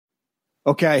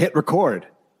Okay, I hit record.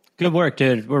 Good work,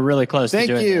 dude. We're really close to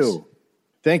doing this.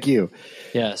 Thank you.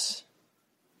 Yes.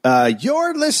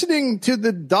 You're listening to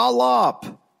the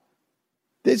Dollop.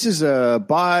 This is a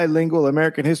bilingual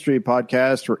American history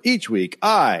podcast where each week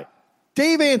I,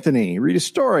 Dave Anthony, read a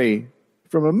story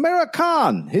from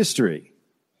American history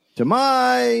to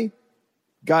my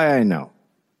guy I know,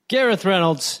 Gareth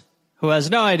Reynolds, who has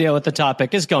no idea what the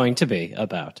topic is going to be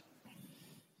about.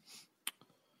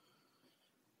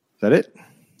 Is that it?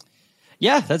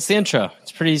 Yeah, that's the intro.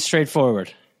 It's pretty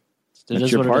straightforward.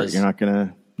 That's your part? You're not going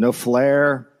to... No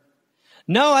flair?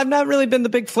 No, I've not really been the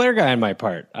big flair guy on my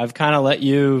part. I've kind of let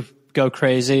you go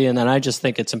crazy, and then I just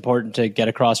think it's important to get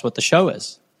across what the show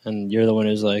is. And you're the one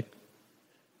who's like,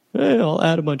 hey, I'll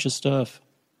add a bunch of stuff.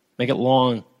 Make it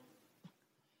long.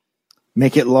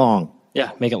 Make it long.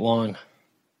 Yeah, make it long.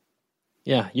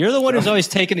 Yeah, you're the one who's always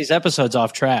taking these episodes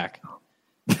off track.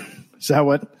 Is that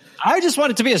what? I just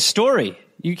want it to be a story.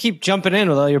 You keep jumping in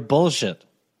with all your bullshit.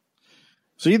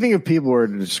 So you think if people were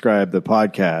to describe the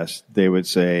podcast, they would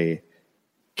say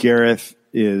Gareth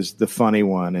is the funny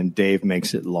one and Dave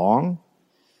makes it long?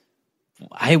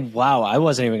 Wow, I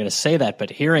wasn't even going to say that,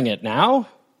 but hearing it now,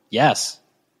 yes.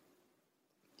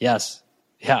 Yes.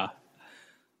 Yeah.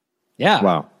 Yeah.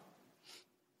 Wow.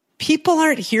 People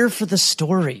aren't here for the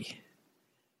story.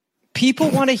 People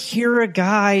want to hear a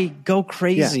guy go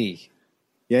crazy.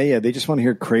 Yeah. They just want to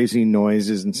hear crazy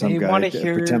noises and some guy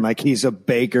pretend like he's a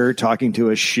baker talking to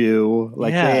a shoe.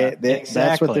 Like exactly.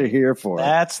 That's what they're here for.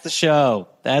 That's the show.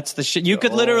 You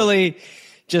could literally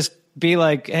just be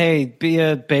like, hey, be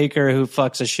a baker who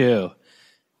fucks a shoe.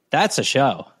 That's a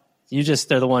show.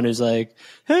 They're the one who's like,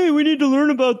 hey, we need to learn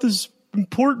about this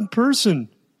important person.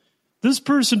 This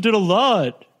person did a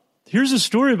lot. Here's a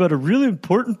story about a really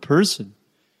important person.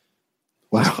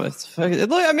 Wow. I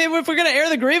mean, if we're going to air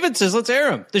the grievances, let's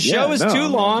air them. The show is too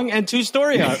long and too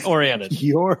story-oriented.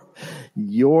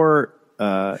 Your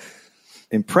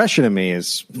impression of me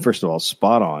is, first of all,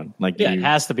 spot on. Like, it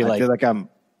has to be I feel like I'm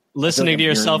listening to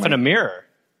yourself in a mirror.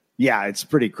 Yeah, it's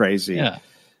pretty crazy. Yeah.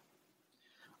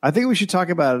 I think we should talk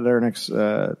about it at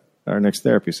our next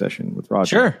therapy session with Roger.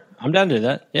 Sure. I'm down to do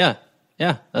that. Yeah.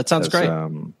 Yeah. That sounds great.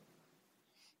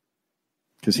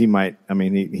 Because he might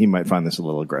find this a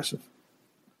little aggressive.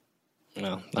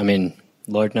 No, I mean,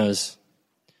 Lord knows.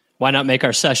 Why not make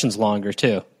our sessions longer,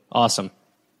 too? Awesome.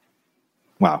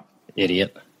 Wow.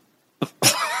 Idiot.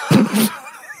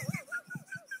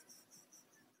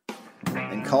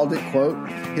 And called it, quote,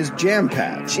 his jam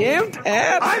pad. Jam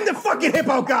pad? I'm the fucking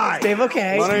hippo guy. Dave,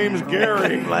 okay. My name's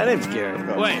Gary. My name's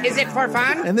Gary. Wait. Is it for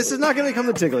fun? And this is not going to become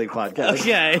the Tiggly podcast.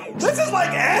 Okay. This is like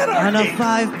anarchy. On a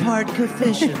 5-part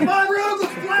coefficient. My room is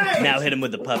playing. Now hit him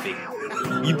with the puppy.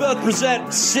 You both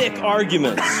present sick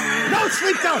arguments. No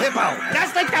sleep till hippo. No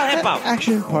sleep till hippo.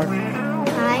 Action partner.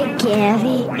 Hi,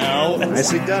 Gary. No.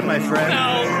 Nicely done, my friend.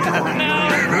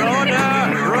 Order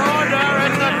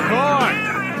in the court.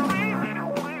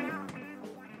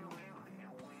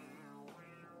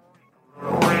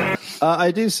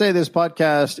 I do say this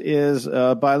podcast is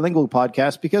a bilingual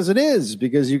podcast because it is,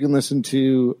 because you can listen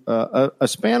to a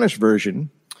Spanish version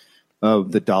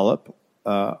of the Dollop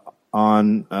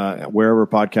on wherever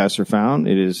podcasts are found.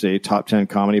 It is a top 10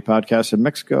 comedy podcast in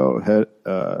Mexico.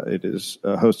 It is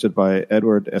hosted by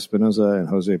Edward Espinoza and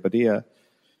Jose Padilla.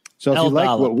 So if you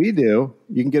like what we do,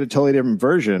 you can get a totally different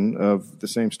version of the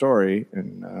same story,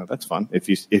 and that's fun. If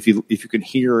you can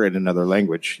hear it in another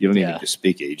language, you don't even need to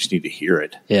speak it; you just need to hear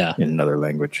it in another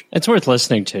language. It's worth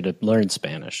listening to learn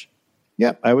Spanish.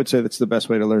 Yeah, I would say that's the best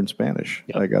way to learn Spanish.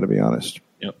 Yep. I got to be honest.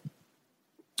 Yep.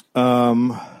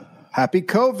 Happy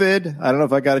COVID! I don't know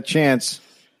if I got a chance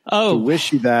to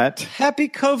wish you that. Happy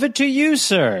COVID to you,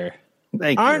 sir.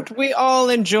 Thank you. Aren't we all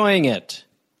enjoying it?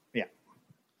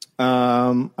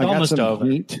 I got some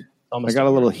heat. I got a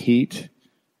little heat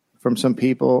from some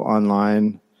people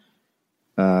online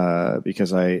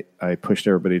because I pushed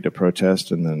everybody to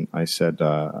protest, and then I said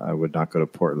I would not go to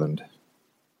Portland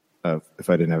if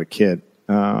I didn't have a kid.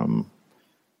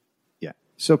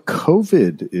 So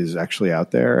COVID is actually out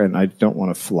there, and I don't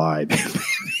want to fly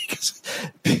because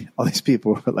all these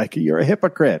people were like, "You're a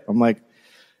hypocrite." I'm like,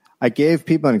 I gave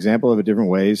people an example of a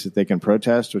different ways that they can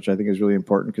protest, which I think is really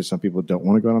important because some people don't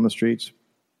want to go out on the streets.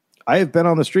 I have been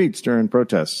on the streets during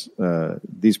protests,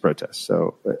 these protests,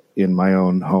 so in my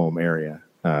own home area.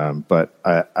 But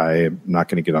I am not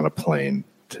going to get on a plane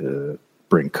to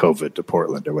bring COVID to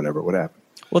Portland or whatever would happen.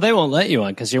 Well, they won't let you on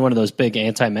because you're one of those big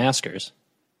anti-maskers.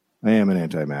 I am an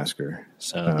anti-masker.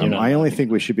 So I only think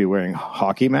we should be wearing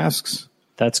hockey masks.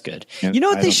 That's good. You know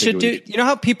what they should do? You know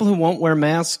how people who won't wear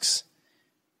masks,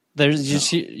 there was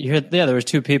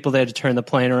two people, they had to turn the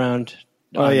plane around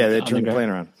Oh, yeah, they on turned the ground. plane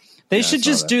around. They Yeah, I should saw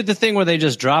just that. do the thing where they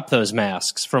just drop those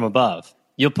masks from above.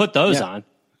 You'll put those Yeah. on.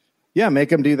 Yeah, make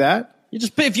them do that.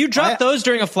 If you drop those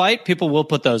during a flight, people will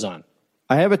put those on.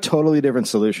 I have a totally different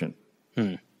solution.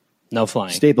 No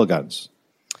flying. Staple guns.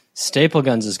 Staple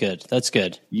guns is good. That's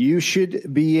good. You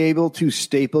should be able to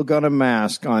staple gun a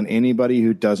mask on anybody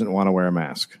who doesn't want to wear a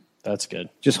mask. That's good.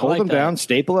 Just I hold like them that. down,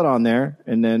 staple it on there,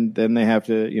 and then they have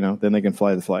to, then they can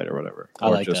fly the flight or whatever. I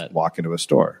or like just that. walk into a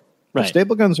store. But Right.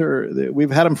 staple guns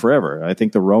we've had them forever. I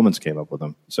think the Romans came up with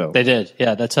them. So They did.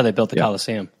 Yeah, that's how they built the Yeah.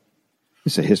 Colosseum.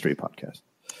 it's a history podcast.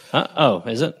 Oh,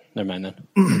 is it? Never mind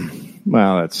then.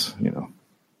 Well,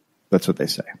 that's what they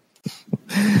say.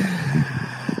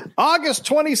 August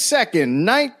 22nd,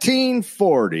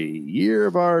 1940, year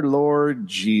of our Lord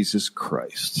Jesus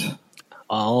Christ.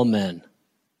 All men.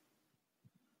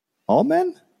 All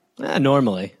men?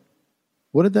 Normally.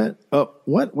 What did that? Oh,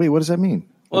 what? Wait, what does that mean?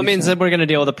 Well, it means that we're going to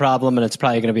deal with a problem, and it's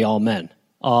probably going to be all men.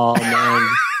 All men.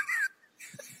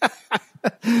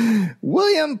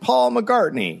 William Paul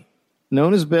McCartney,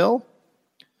 known as Bill.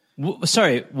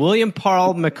 Sorry, William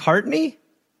Paul McCartney?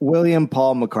 William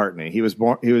Paul McCartney. He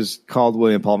was called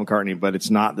William Paul McCartney, but it's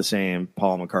not the same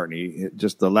Paul McCartney.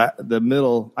 Just the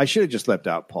middle. I should have just left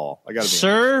out Paul. I got to be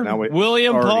Sir honest.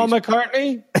 William Paul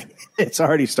McCartney? It's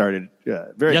already started.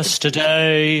 Very.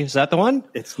 Yesterday. Is that the one?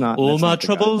 It's not. All that's my not the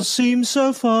guy. troubles seem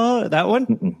so far. That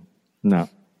one? No.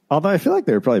 Although I feel like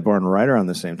they were probably born right around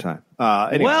the same time.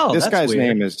 Anyway, Well, this that's guy's weird.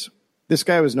 name is. This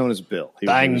guy was known as Bill. He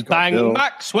Bang, was called bang, Bill.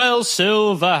 Maxwell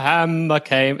Silverhammer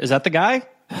came. Is that the guy?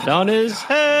 On his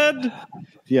head.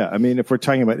 Yeah, I mean, if we're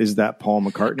talking about is that Paul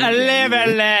McCartney? I live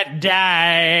and let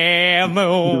die.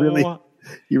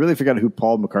 You really forgot who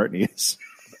Paul McCartney is.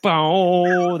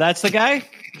 Oh, that's the guy?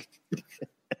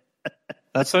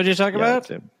 That's what you're talking Yeah, about? that's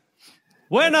him.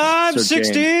 When I'm Sir James.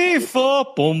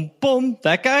 64, boom, boom.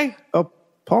 That guy? Oh,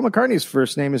 Paul McCartney's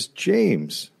first name is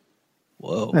James.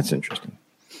 Whoa. That's interesting.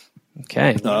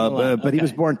 Okay. But he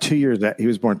was born 2 years. He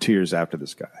was born 2 years after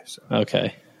this guy. So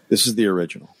Okay. this is the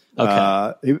original.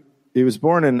 Okay. He was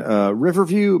born in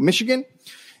Riverview, Michigan.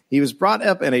 He was brought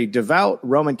up in a devout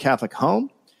Roman Catholic home.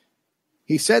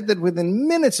 He said that within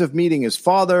minutes of meeting his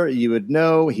father, you would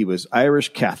know he was Irish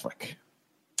Catholic.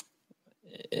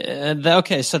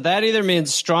 Okay, so that either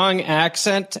means strong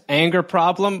accent, anger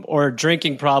problem, or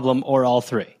drinking problem, or all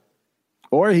three.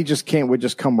 Or he just would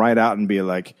just come right out and be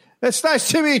like, "It's nice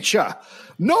to meet you.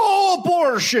 No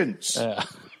abortions."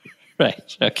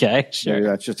 Right. Okay. Maybe Sure.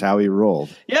 that's just how he rolled.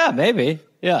 Yeah, maybe.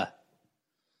 Yeah.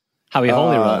 How he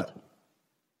holy rolled.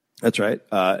 That's right.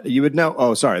 You would know.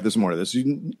 Oh, sorry. There's more to this.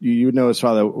 You would know his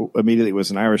father immediately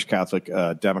was an Irish Catholic,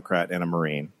 Democrat, and a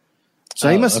Marine. So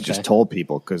he must have just told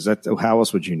people, because how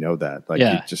else would you know that? Like,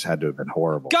 Yeah. it just had to have been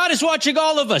horrible. God is watching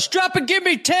all of us. Drop and give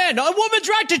me 10. A woman's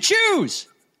right to choose.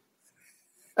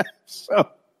 So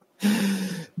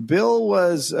Bill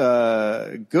was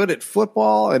good at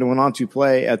football and went on to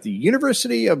play at the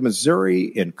University of Missouri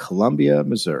in Columbia,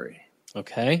 Missouri.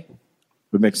 Okay.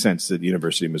 Would make sense that the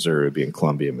University of Missouri would be in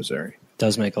Columbia, Missouri.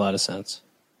 Does make a lot of sense.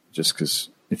 Just because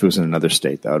if it was in another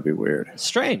state, that would be weird.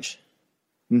 Strange.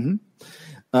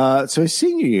 So his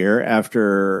senior year,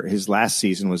 after his last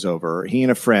season was over, he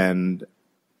and a friend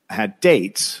had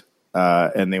dates,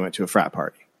 and they went to a frat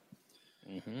party.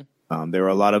 There were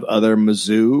a lot of other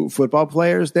Mizzou football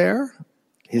players there.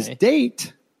 His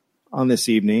date on this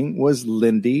evening was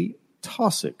Lindy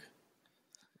Taussig.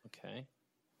 Okay.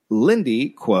 Lindy,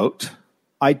 quote,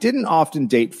 "I didn't often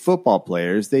date football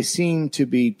players. They seemed to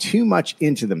be too much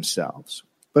into themselves.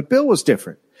 But Bill was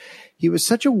different. He was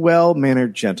such a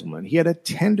well-mannered gentleman. He had a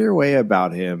tender way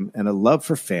about him and a love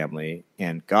for family,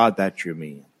 and God, that drew me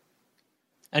in."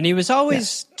 And he was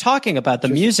always talking about the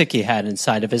music he had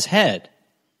inside of his head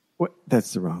What?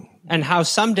 That's the wrong. and how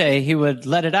someday he would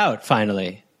let it out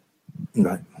finally.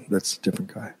 Right. That's a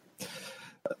different guy.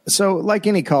 So, like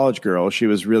any college girl, she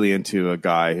was really into a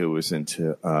guy who was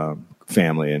into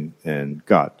family and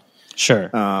God.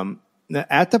 Sure.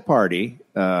 At the party,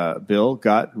 Bill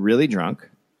got really drunk.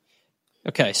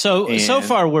 Okay. So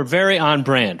far we're very on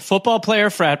brand. Football player,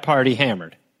 frat party,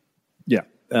 hammered. Yeah.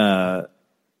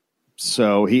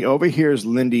 So he overhears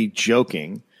Lindy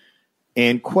joking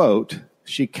and, quote,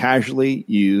 "She casually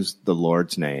used the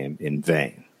Lord's name in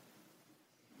vain."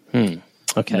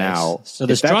 Okay. Now, so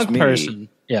this if that's drunk me- person.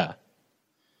 Yeah.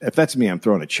 If that's me, I'm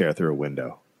throwing a chair through a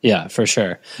window. Yeah, for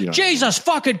sure. You know- Jesus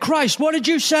fucking Christ, what did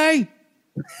you say?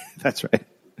 That's right.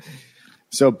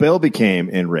 So Bill became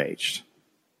enraged.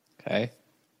 Okay.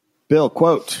 Bill,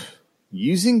 quote,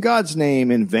 "Using God's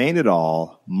name in vain at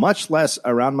all, much less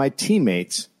around my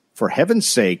teammates, for heaven's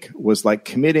sake, was like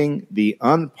committing the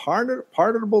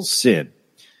unpardonable sin."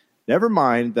 Never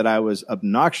mind that I was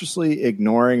obnoxiously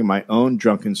ignoring my own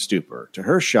drunken stupor. To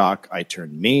her shock, I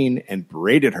turned mean and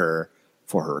berated her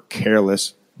for her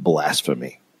careless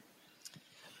blasphemy.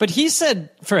 But he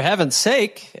said, for heaven's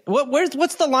sake,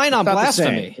 what's the line on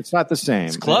blasphemy? It's not the same.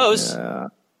 It's close.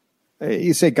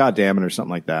 You say God damn it or something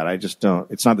like that. I just don't.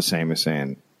 It's not the same as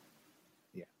saying.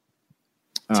 Yeah.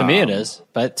 To me it is.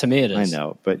 But to me it is. I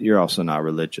know, but you're also not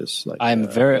religious. Like I'm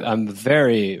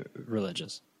very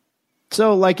religious.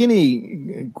 So, like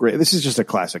any great, this is just a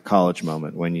classic college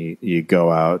moment when you go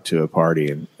out to a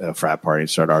party and a frat party and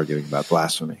start arguing about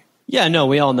blasphemy. Yeah, no,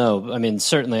 we all know. I mean,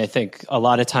 certainly, I think a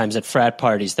lot of times at frat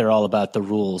parties, they're all about the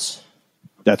rules.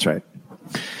 That's right.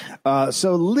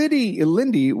 So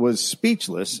Lindy was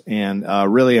speechless and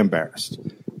really embarrassed.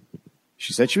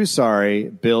 She said she was sorry.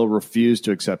 Bill refused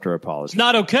to accept her apology. It's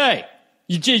not okay.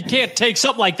 You can't take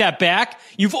something like that back.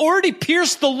 You've already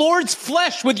pierced the Lord's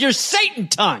flesh with your Satan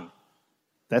tongue.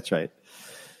 That's right.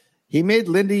 He made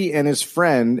Lindy and his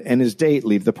friend and his date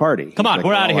leave the party. Come on,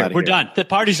 we're out of here. We're done. The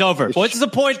party's over. What's the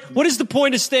point? What is the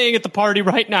point of staying at the party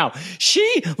right now?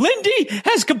 Lindy,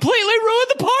 has completely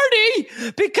ruined the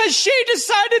party because she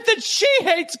decided that she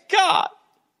hates God.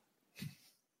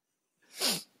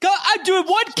 God, I'm doing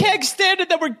one keg stand and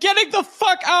then we're getting the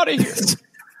fuck out of here.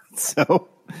 So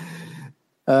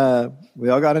we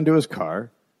all got into his car.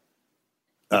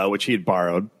 Which he had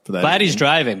borrowed for that. Glad he's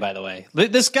driving, by the way.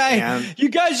 This guy, you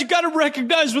guys, you got to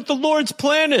recognize what the Lord's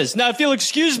plan is. Now, if you'll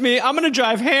excuse me, I'm going to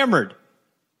drive hammered.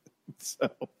 So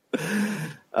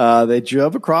they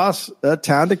drove across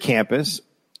town to campus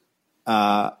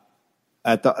to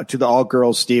the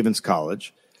all-girls Stevens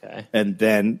College. Okay. And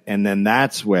then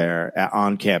that's where,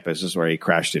 on campus, is where he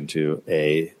crashed into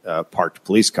a parked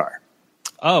police car.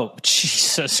 Oh,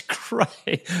 Jesus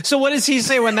Christ. So what does he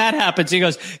say when that happens? He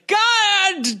goes,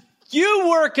 God, you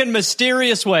work in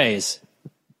mysterious ways.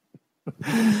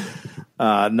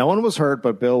 No one was hurt,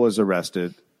 but Bill was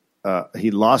arrested. He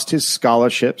lost his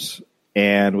scholarships,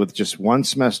 and with just one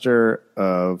semester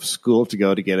of school to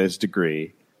go to get his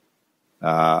degree.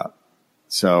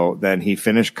 So then he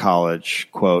finished college,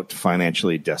 quote,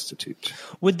 financially destitute.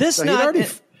 Would this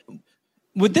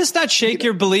not shake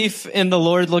your belief in the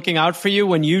Lord looking out for you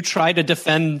when you try to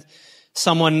defend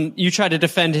someone, you try to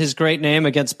defend his great name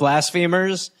against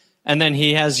blasphemers, and then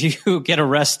he has you get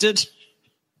arrested?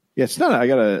 Yeah, it's not. I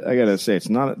gotta say, it's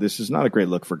not. This is not a great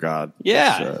look for God.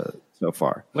 Yeah, so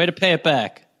far. Way to pay it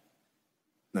back.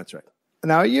 That's right.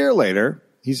 Now a year later,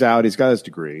 he's out. He's got his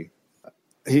degree.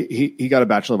 He got a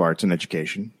Bachelor of Arts in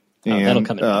Education. And, that'll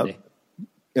come in handy.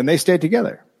 And they stayed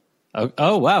together.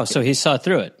 Oh wow! So he saw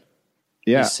through it.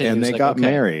 Yeah, and they got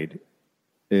married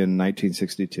in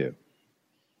 1962.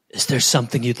 Is there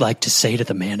something you'd like to say to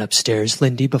the man upstairs,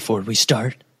 Lindy, before we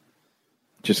start?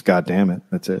 Just goddamn it.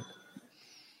 That's it.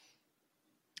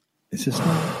 It's just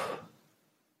not.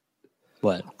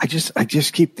 What? I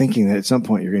just keep thinking that at some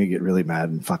point you're going to get really mad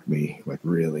and fuck me, like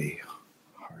really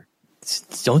hard.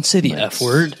 Don't say the F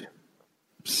word.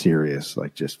 Serious,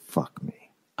 like just fuck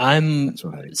me. I'm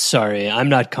sorry. I'm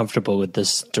not comfortable with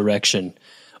this direction.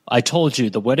 I told you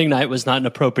the wedding night was not an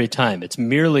appropriate time. It's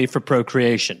merely for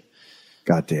procreation.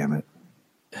 God damn it.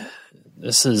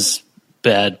 This is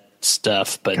bad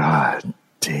stuff, but God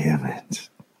damn it.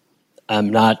 I'm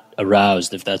not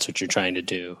aroused if that's what you're trying to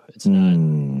do. It's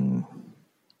not.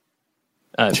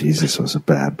 Jesus was a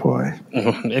bad boy.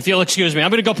 If you'll excuse me, I'm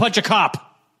going to go punch a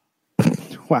cop.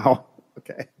 Wow.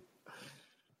 Okay.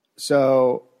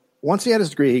 So once he had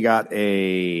his degree, he got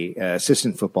a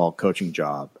assistant football coaching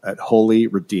job at Holy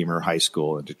Redeemer High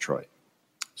School in Detroit.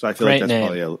 So I feel like that's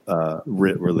probably a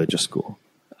religious school.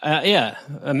 Yeah,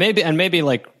 maybe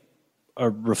like a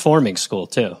reforming school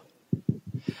too.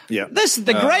 Yeah, this is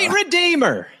the Great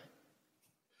Redeemer.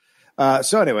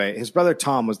 So anyway, his brother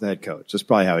Tom was the head coach. That's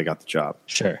probably how he got the job.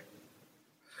 Sure.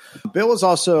 Bill was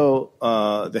also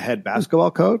the head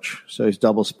basketball coach, so he's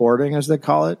double sporting, as they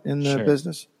call it in the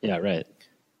business. Yeah, right.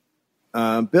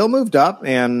 Bill moved up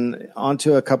and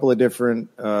onto a couple of different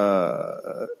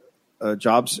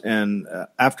jobs, and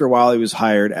after a while, he was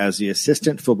hired as the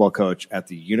assistant football coach at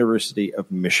the University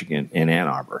of Michigan in Ann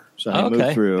Arbor. So he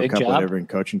moved through a couple of different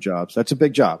coaching jobs. That's a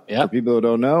big job. Yep. For people who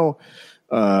don't know,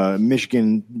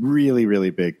 Michigan, really, really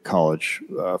big college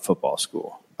football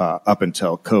school. Up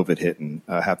until COVID hit and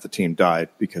half the team died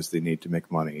because they need to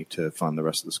make money to fund the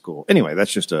rest of the school. Anyway,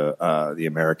 that's just the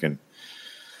American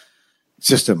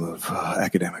system of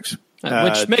academics.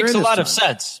 Which makes a lot of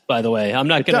sense, by the way. I'm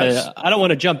not going to, I don't want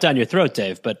to jump down your throat,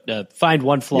 Dave, but find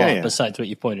one flaw besides what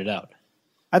you pointed out.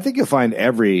 I think you'll find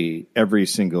every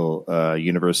single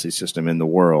university system in the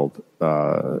world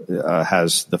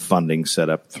has the funding set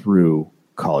up through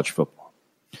college football.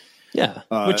 Yeah,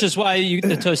 which is why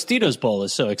the Tostitos Bowl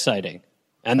is so exciting,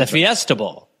 and the Fiesta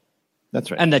Bowl. That's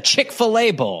right. And the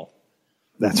Chick-fil-A Bowl.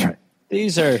 That's right.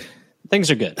 Things are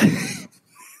good.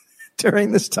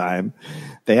 During this time,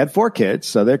 they had 4 kids,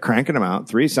 so they're cranking them out,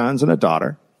 3 sons and a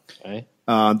daughter. Okay.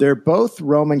 They're both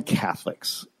Roman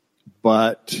Catholics,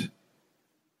 but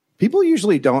people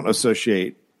usually don't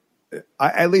associate,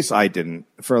 at least I didn't,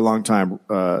 for a long time,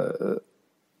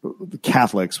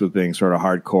 Catholics with being sort of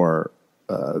hardcore.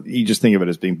 You just think of it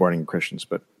as being born again Christians,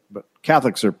 but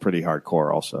Catholics are pretty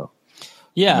hardcore also.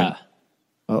 Yeah.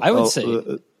 I would say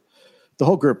the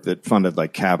whole group that funded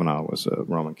like Kavanaugh was a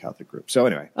Roman Catholic group. So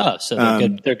anyway, so they're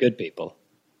good. They're good people.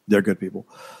 They're good people.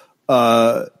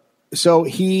 So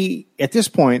he, at this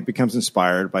point, becomes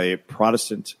inspired by a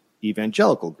Protestant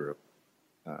evangelical group,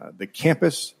 the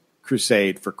Campus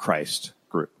Crusade for Christ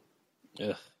group,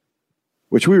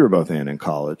 which we were both in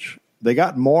college. They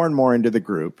got more and more into the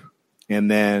group, and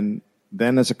then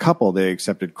as a couple, they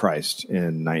accepted Christ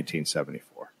in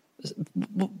 1974.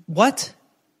 What?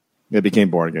 They became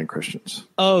born-again Christians.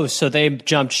 Oh, so they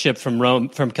jumped ship from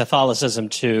Catholicism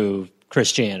to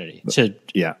Christianity, to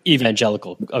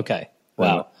evangelical. Okay.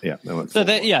 Wow.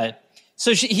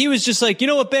 So he was just like, you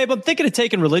know what, babe? I'm thinking of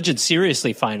taking religion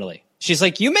seriously finally. She's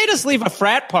like, you made us leave a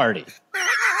frat party.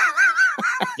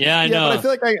 Yeah, I know. But I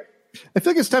feel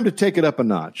like it's time to take it up a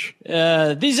notch.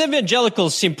 These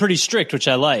evangelicals seem pretty strict, which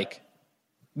I like.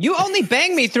 You only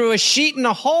bang me through a sheet and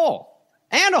a hole.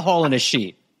 And a hole in a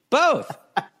sheet. Both.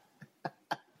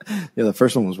 Yeah, the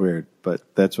first one was weird, but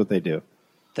that's what they do.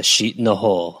 The sheet and the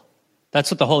hole.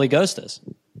 That's what the Holy Ghost is.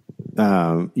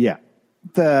 Yeah.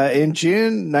 In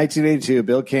June 1982,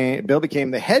 Bill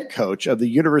became the head coach of the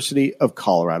University of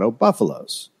Colorado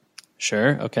Buffaloes.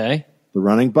 Sure, okay. The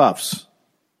Running Buffs.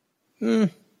 Feels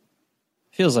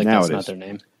like that's not their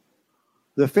name.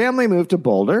 The family moved to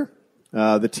Boulder.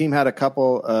 The team had a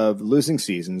couple of losing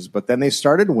seasons, but then they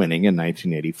started winning in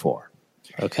 1984.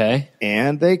 Okay.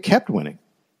 And they kept winning.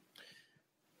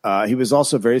 He was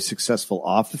also very successful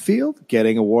off the field,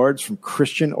 getting awards from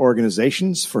Christian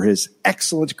organizations for his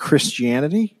excellent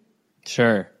Christianity.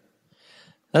 Sure.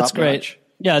 That's great. Notch.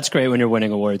 Yeah, it's great when you're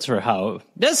winning awards for how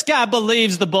this guy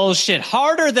believes the bullshit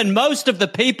harder than most of the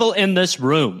people in this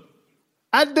room.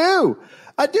 I do.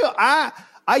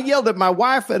 I yelled at my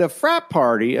wife at a frat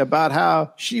party about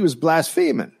how she was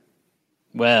blaspheming.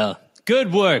 Well,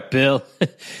 good work, Bill.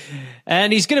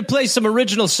 And he's going to play some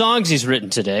original songs he's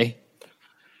written today.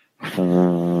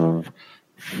 You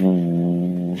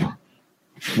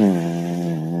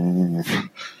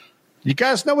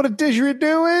guys know what a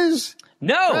didgeridoo is?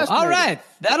 No. All right.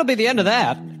 That'll be the end of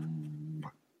that.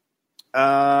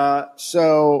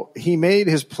 So he made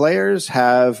his players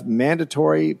have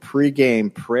mandatory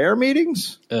pregame prayer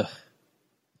meetings. Ugh.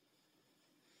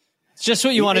 It's just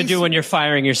what you want to do when you're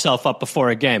firing yourself up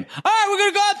before a game. All right, we're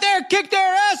going to go out there and kick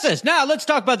their asses. Now, let's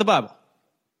talk about the Bible.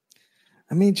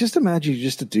 I mean, just imagine you're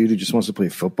just a dude who just wants to play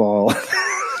football.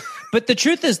 But the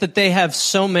truth is that they have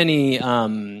so many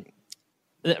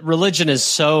religion is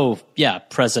so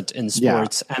present in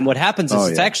sports, and what happens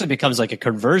is it actually becomes like a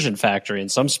conversion factory in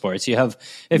some sports. You have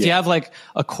you have like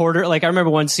a quarter, like I remember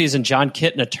one season John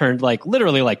Kitna turned like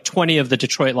literally like 20 of the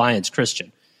Detroit Lions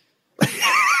Christian.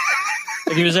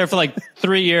 Like he was there for like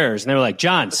 3 years, and they were like,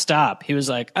 John, stop. He was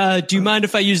like, do you mind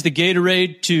if I use the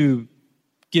Gatorade to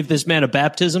give this man a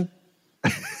baptism?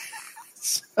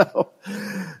 So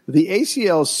the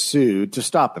ACL sued to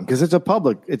stop him because it's a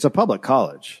public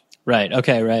college. Right.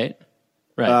 Okay. Right.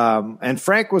 And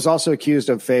Frank was also accused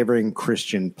of favoring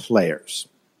Christian players.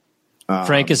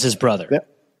 Frank is his brother.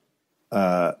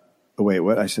 Wait,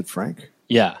 what? I said Frank?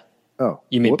 Yeah. Oh,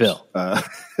 you mean Bill?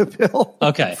 Bill.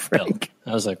 Okay. Frank. Bill.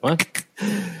 I was like, what?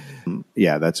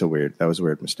 Yeah, that was a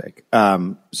weird mistake.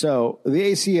 So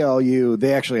the ACLU,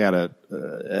 they actually had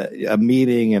a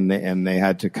meeting and they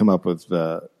had to come up with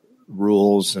the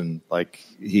rules, and like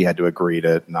he had to agree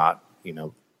to not,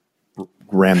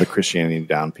 ram the Christianity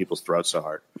down people's throats so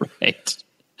hard. Right.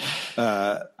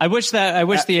 I wish the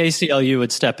ACLU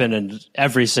would step in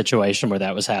every situation where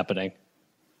that was happening.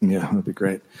 Yeah, that'd be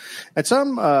great. At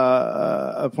some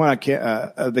point,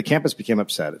 the campus became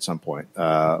upset at some point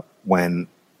when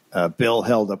Bill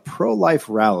held a pro-life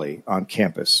rally on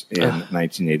campus in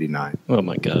 1989. Oh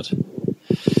my God.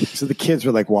 So the kids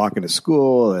were like walking to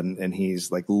school, and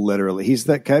he's like he's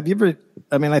that guy. Have you ever?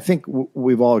 I mean, I think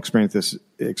we've all experienced this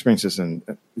in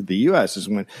the U.S. is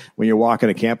when you're walking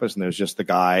to campus and there's just the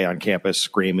guy on campus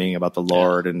screaming about the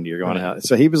Lord, and you're going out.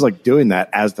 So he was like doing that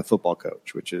as the football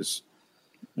coach, which is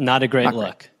not a great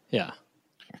look. Yeah.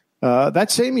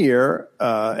 That same year,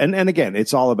 and again,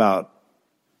 it's all about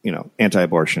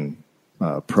anti-abortion,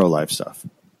 pro-life stuff.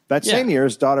 That same year,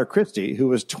 his daughter Christy, who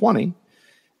was 20,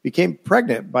 became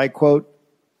pregnant by, quote,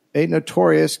 a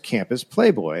notorious campus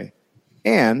playboy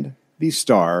and the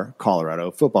star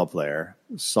Colorado football player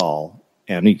Saul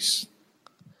Anise.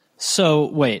 So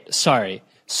wait, sorry.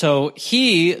 So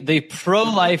the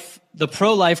pro-life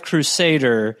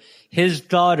crusader, his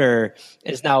daughter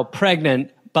is now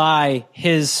pregnant by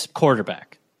his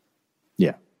quarterback.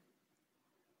 Yeah.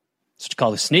 That's what you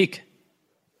call a sneak.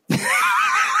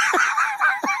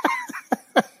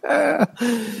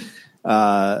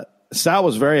 Sal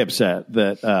was very upset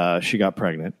that she got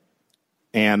pregnant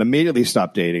and immediately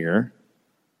stopped dating her.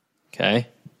 Okay.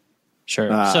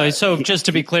 Sure. So just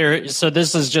to be clear, so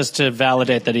this is just to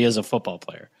validate that he is a football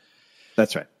player.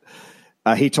 That's right.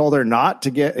 He told her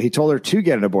to get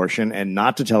an abortion and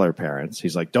not to tell her parents.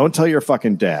 He's like, don't tell your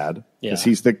fucking dad because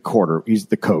he's the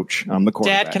coach. I'm the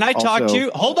quarterback. Dad, can I talk to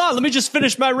you? Hold on. Let me just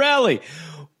finish my rally.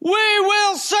 We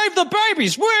will save the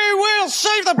babies. We will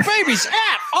save the babies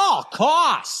at all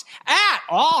costs. At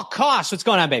all costs. What's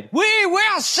going on, baby? We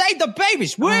will save the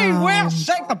babies. We will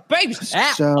save the babies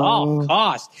at all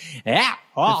costs. At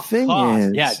all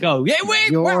costs. Yeah, go. Yeah,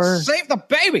 we will save the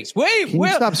babies. Can you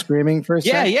stop screaming for a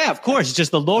second? Yeah, of course. It's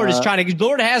just the Lord the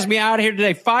Lord has me out here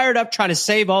today fired up trying to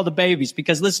save all the babies.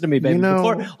 Because listen to me, baby.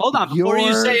 Before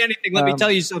you say anything, let me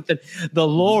tell you something. The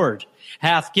Lord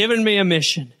hath given me a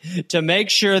mission to make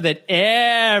sure that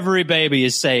every baby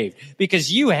is saved,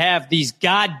 because you have these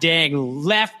goddamn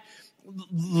left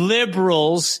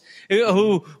liberals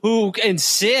who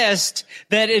insist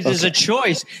that it is a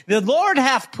choice. The Lord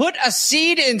hath put a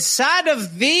seed inside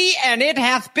of thee, and it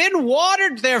hath been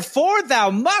watered. Therefore,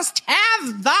 thou must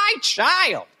have thy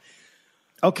child.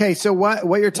 Okay, so what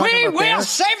you're talking about? We will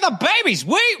save the babies.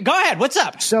 Go ahead. What's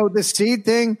up? So the seed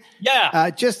thing. Yeah.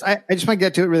 I just want to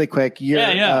get to it really quick.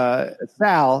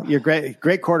 Sal, you're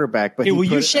great quarterback, but will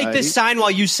you shake this sign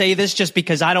while you say this, just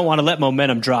because I don't want to let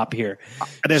momentum drop here.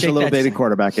 There's a little baby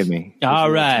quarterback in me. All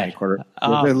right. There's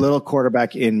a little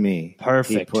quarterback in me.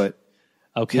 Perfect. Okay.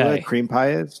 Do you know what cream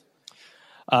pie is?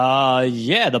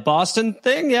 Yeah, the Boston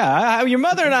thing. Yeah, your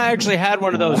mother and I actually had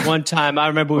one of those one time. I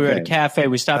remember we were at a cafe.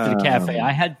 We stopped at a cafe.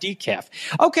 I had decaf.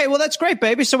 Okay, well, that's great,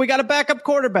 baby. So we got a backup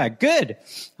quarterback. Good.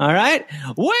 All right.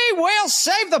 We will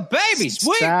save the babies.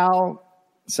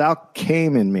 Sal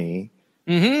came in me.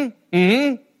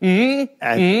 Mm-hmm.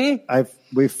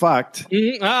 We fucked.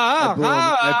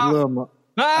 I blew him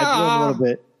a little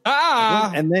bit.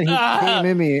 And then he came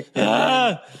in me.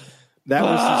 That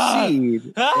was the seed,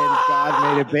 and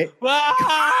God made a baby. God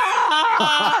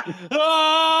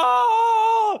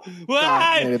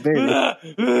made a baby.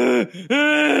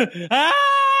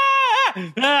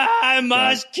 I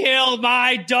must kill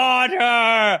my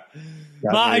daughter.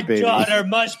 My daughter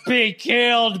must be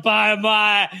killed by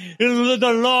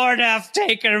the Lord hath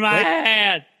taken my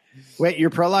hand. Wait,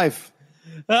 you're pro-life.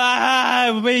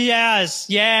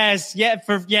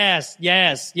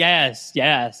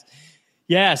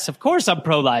 Yes, of course I'm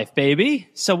pro-life, baby.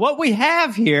 So what we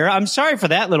have here, I'm sorry for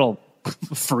that little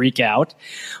freak out.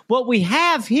 What we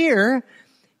have here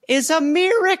is a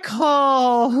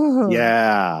miracle.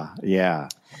 Yeah.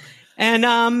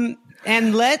 And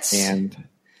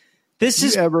this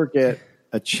is, you ever get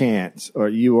a chance, or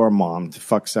you or mom, to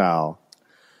fuck Sal,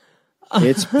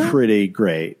 it's pretty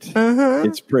great.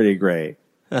 It's pretty great.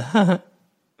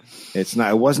 It's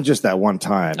not. It wasn't just that one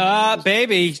time.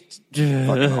 Baby,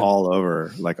 fucking all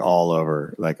over the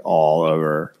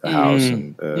house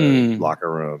and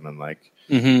locker room,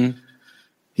 and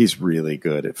he's really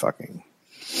good at fucking.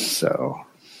 So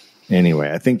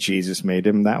anyway, I think Jesus made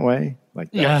him that way.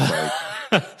 Like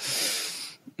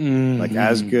that's like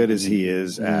as good as he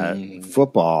is at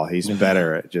football, he's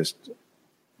better at just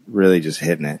really just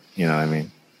hitting it. You know what I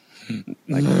mean?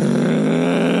 Like.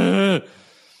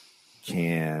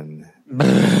 Can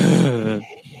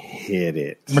hit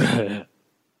it. Okay.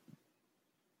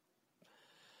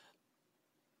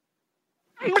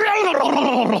 I'm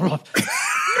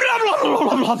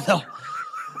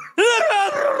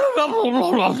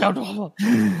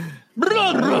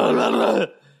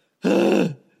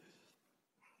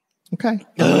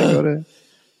gonna go to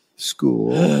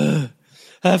school.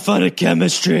 Have fun at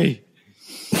chemistry.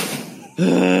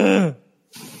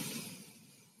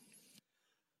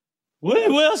 We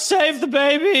will save the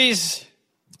babies.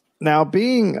 Now,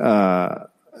 being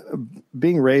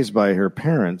raised by her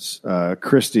parents,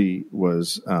 Christy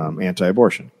was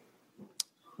anti-abortion.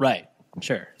 Right.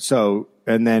 Sure. So,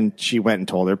 and then she went and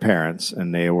told her parents,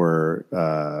 and they were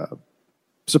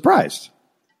surprised.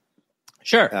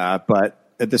 Sure.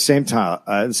 But at the same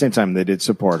time, they did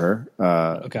support her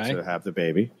to have the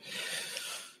baby.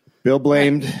 Bill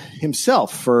blamed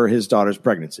himself for his daughter's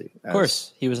pregnancy. Of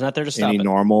course, he was not there to stop any it.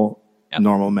 normal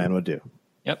man would do.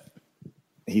 Yep.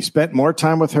 He spent more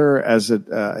time with her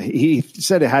he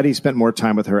said had he spent more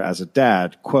time with her as a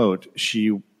dad, quote,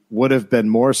 she would have been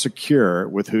more secure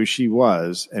with who she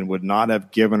was and would not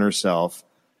have given herself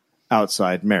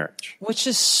outside marriage. Which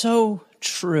is so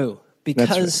true.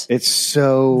 Because it's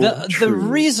so true. The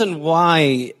reason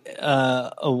why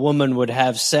a woman would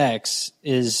have sex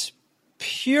is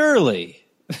purely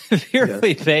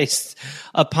based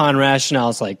upon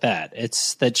rationales like that.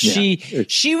 It's that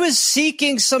she was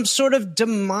seeking some sort of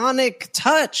demonic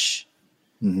touch.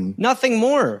 Mm-hmm. Nothing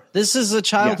more. This is a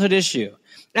childhood issue.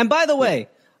 And by the way,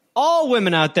 all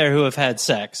women out there who have had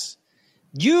sex,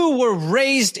 you were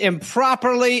raised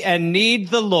improperly and need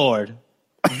the Lord.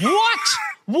 What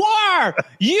were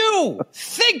you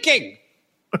thinking?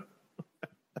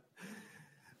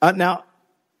 Now,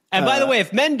 and by the way,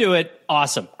 if men do it,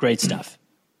 awesome. Great stuff.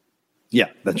 Yeah,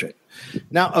 that's right.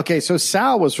 Now, okay, so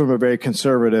Sal was from a very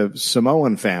conservative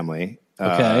Samoan family.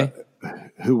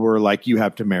 Who were like, you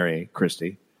have to marry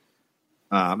Christy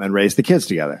and raise the kids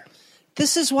together.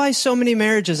 This is why so many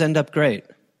marriages end up great.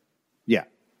 Yeah,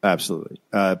 absolutely.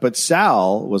 But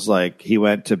Sal was like, he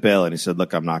went to Bill and he said,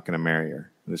 look, I'm not going to marry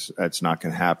her. That's not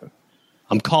going to happen.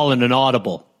 I'm calling an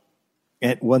audible.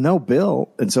 And no, Bill.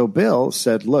 And so Bill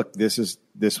said, look, this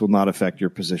will not affect your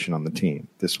position on the team.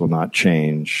 This will not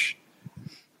change.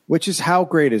 Which is, how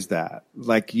great is that?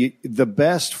 Like, the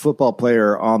best football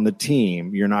player on the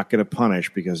team, you're not going to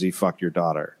punish because he fucked your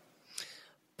daughter.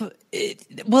 But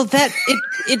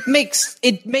it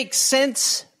makes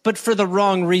sense, but for the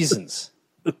wrong reasons.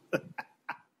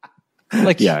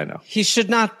 Like, yeah, I know. He should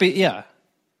not be. Yeah.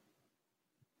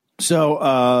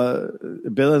 So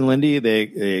Bill and Lindy,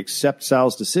 they accept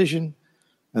Sal's decision.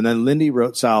 And then Lindy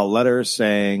wrote Sal a letter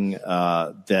saying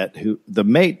that the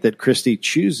mate that Christy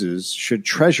chooses should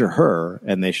treasure her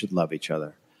and they should love each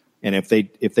other. And if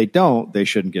they don't, they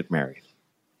shouldn't get married.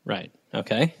 Right.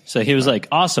 Okay. So he was like,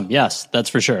 awesome. Yes, that's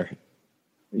for sure.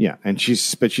 Yeah. And she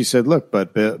said, look,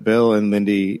 but Bill and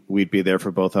Lindy, we'd be there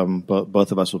for both of them.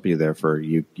 Both of us will be there for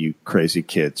you crazy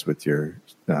kids with your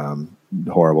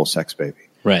horrible sex baby.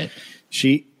 Right.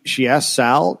 She asked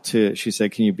Sal she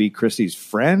said, can you be Christy's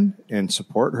friend and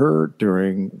support her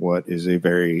during what is a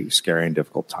very scary and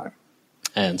difficult time?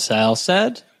 And Sal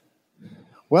said?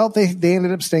 Well, they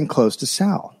ended up staying close to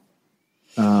Sal.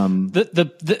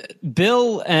 The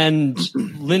Bill and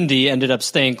Lindy ended up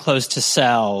staying close to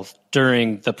Sal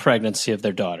during the pregnancy of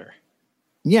their daughter.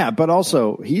 Yeah, but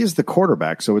also he is the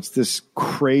quarterback, so it's this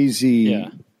crazy,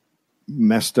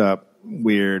 messed up,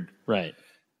 weird. Right.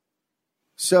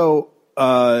 So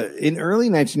in early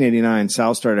 1989,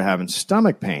 Sal started having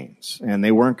stomach pains, and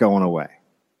they weren't going away.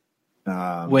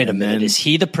 Wait a minute. Is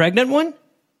he the pregnant one?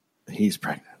 He's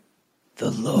pregnant. The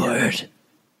Lord.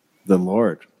 The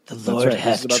Lord. The Lord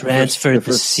hath transferred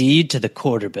the seed to the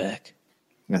quarterback.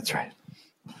 That's right.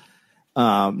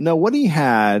 No, what he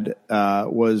had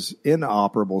was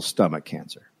inoperable stomach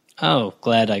cancer. Oh,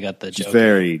 glad I got the joke.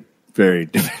 Very, very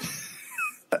different.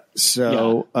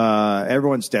 So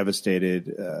everyone's devastated.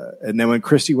 And then when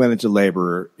Christy went into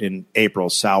labor in April,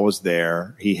 Sal was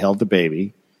there. He held the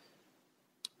baby.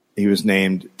 He was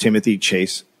named Timothy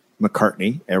Chase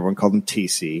McCartney. Everyone called him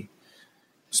TC.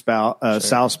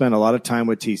 Sal spent a lot of time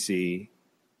with TC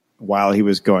while he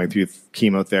was going through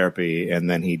chemotherapy, and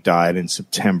then he died in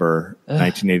September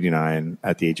 1989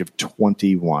 at the age of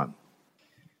 21.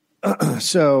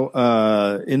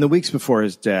 So in the weeks before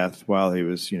his death, while he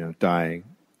was dying,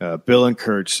 Bill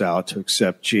encouraged Sal to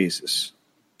accept Jesus.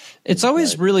 It's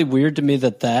always really weird to me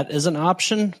that is an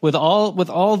option with all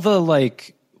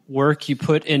the work you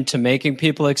put into making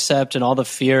people accept and all the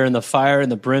fear and the fire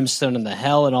and the brimstone and the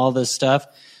hell and all this stuff.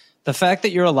 The fact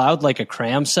that you're allowed a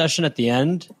cram session at the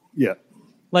end. Yeah.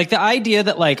 Like the idea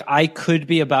that I could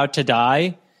be about to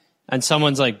die and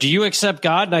someone's like, do you accept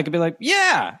God? And I could be like,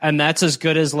 yeah. And that's as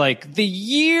good as the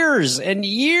years and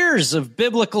years of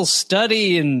biblical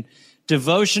study and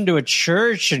devotion to a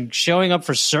church and showing up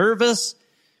for service.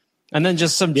 And then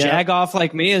just some jagoff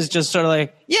like me is just sort of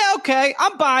yeah, okay,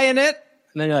 I'm buying it.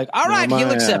 And then you're like, all right,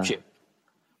 he'll accept you.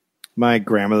 My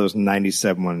grandmother was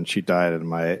 97 when she died, and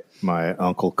my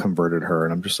uncle converted her.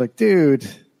 And I'm just like, dude.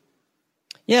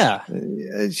 Yeah.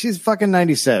 She's fucking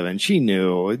 97. She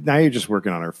knew. Now you're just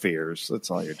working on her fears.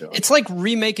 That's all you're doing. It's like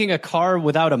remaking a car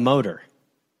without a motor.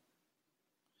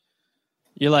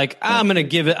 You're like, I'm going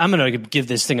to give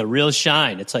this thing a real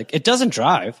shine. It's like, it doesn't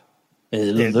drive.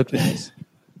 It'll look nice.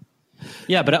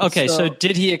 Yeah, but okay, so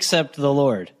did he accept the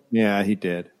Lord? Yeah, he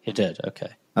did. He did, okay.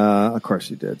 Of course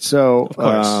he did. So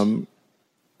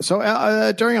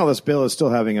So during all this, Bill is still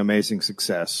having amazing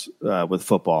success with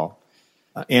football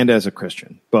and as a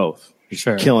Christian, both. He's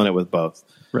Sure. killing it with both.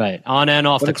 Right. On and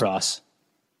off the cross.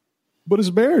 But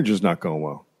his marriage is not going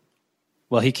well.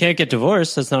 Well, he can't get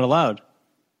divorced. That's not allowed.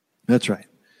 That's right.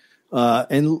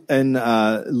 And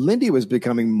Lindy was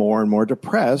becoming more and more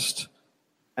depressed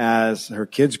as her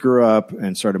kids grew up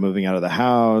and started moving out of the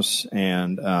house,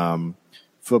 and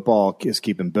football is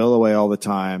keeping Bill away all the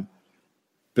time.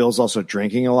 Bill's also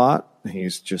drinking a lot.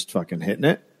 He's just fucking hitting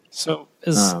it. So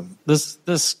is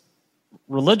this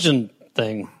religion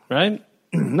thing, right?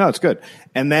 No, it's good.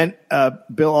 And then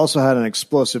Bill also had an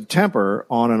explosive temper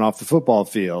on and off the football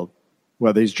field,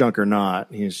 whether he's drunk or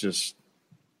not. He's just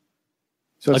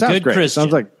so it A sounds good great. Christian. It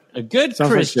sounds like A good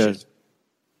sounds Christian.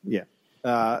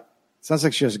 Like sounds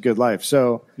like she has a good life.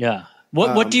 So Yeah.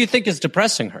 What do you think is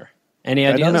depressing her? Any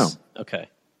ideas? don't know. Okay.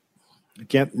 I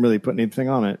can't really put anything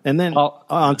on it. And then Well-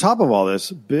 on top of all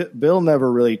this, Bill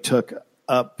never really took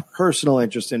a personal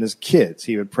interest in his kids.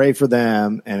 He would pray for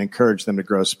them and encourage them to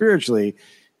grow spiritually,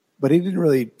 but he didn't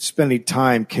really spend any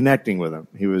time connecting with them.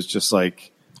 He was just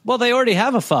like, Well, they already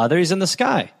have a father. He's in the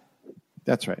sky.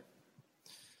 that's right.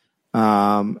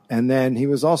 And then he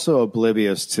was also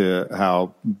oblivious to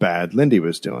how bad Lindy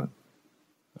was doing.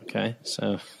 Okay.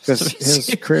 So Because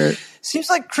his career, seems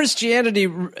like Christianity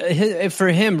for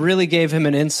him really gave him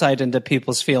an insight into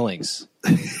people's feelings.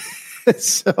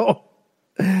 so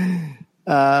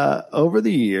over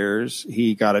the years,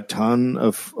 he got a ton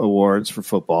of awards for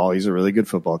football. He's a really good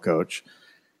football coach.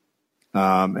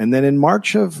 And then in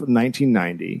March of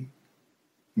 1990,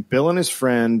 Bill and his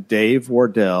friend Dave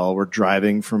Wardell were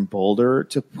driving from Boulder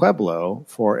to Pueblo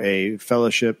for a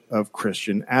Fellowship of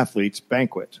Christian Athletes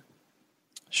banquet.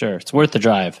 Sure. It's worth the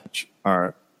drive. Which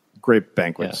are great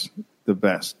banquets, the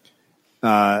best.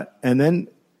 And then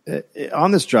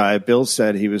on this drive, Bill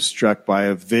said he was struck by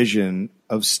a vision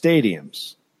of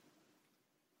stadiums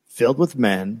filled with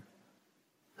men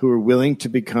who were willing to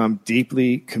become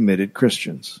deeply committed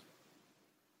Christians.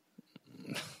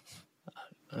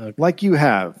 Like you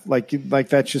have, like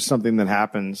that's just something that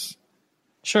happens.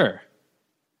 Sure.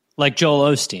 Like Joel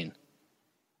Osteen.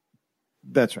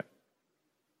 That's right.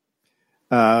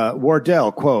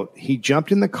 Wardell, quote, he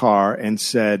jumped in the car and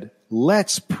said,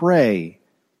 "Let's pray."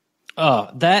 Oh,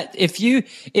 that if you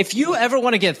ever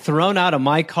want to get thrown out of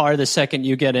my car the second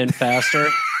you get in faster,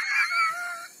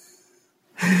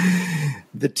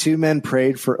 The two men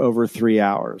prayed for over 3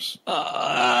 hours.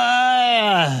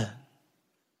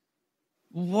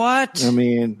 what? I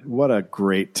mean, what a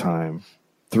great time.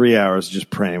 3 hours just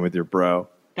praying with your bro.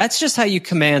 That's just how you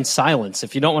command silence.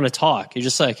 If you don't want to talk, you're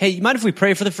just like, "Hey, you mind if we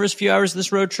pray for the first few hours of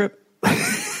this road trip?" I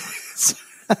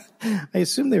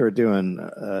assume they were doing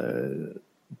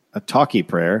a talkie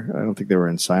prayer. I don't think they were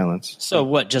in silence. So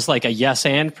what? Just like a yes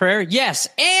and prayer? Yes,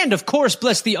 and of course,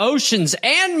 bless the oceans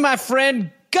and my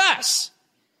friend Gus.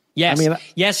 Yes, I mean,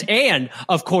 yes, and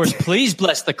of course, please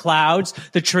bless the clouds,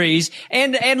 the trees,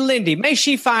 and Lindy. May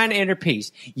she find inner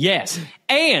peace. Yes,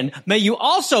 and may you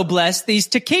also bless these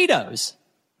taquitos.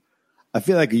 I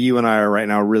feel like you and I are right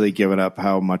now really giving up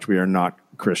how much we are not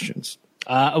Christians.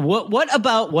 What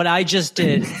about what I just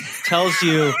did tells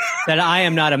you that I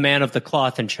am not a man of the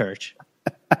cloth in church?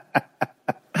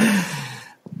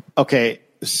 Okay,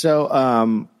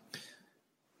 so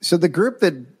so the group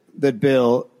that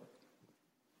Bill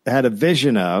had a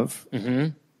vision of,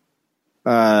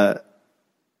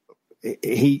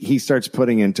 he starts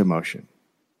putting into motion,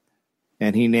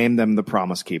 and he named them the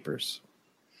Promise Keepers.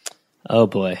 Oh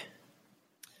boy.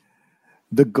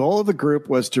 The goal of the group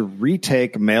was to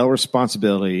retake male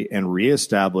responsibility and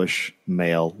reestablish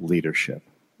male leadership.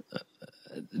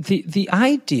 The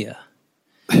idea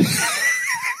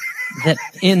that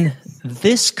in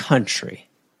this country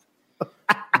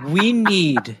we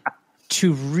need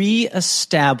to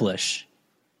reestablish,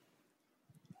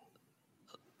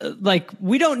 like,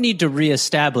 we don't need to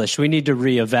reestablish, we need to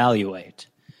reevaluate.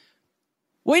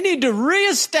 We need to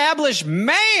reestablish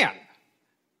man.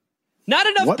 Not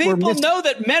enough What we're people missing- know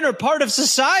that men are part of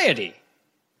society.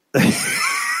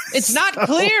 It's not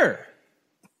clear.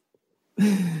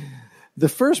 The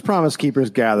first Promise Keepers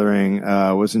gathering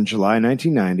was in July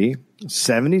 1990.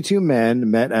 72 men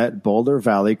met at Boulder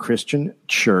Valley Christian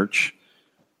Church,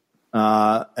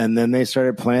 and then they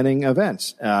started planning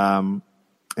events. And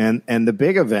the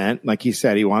big event, like he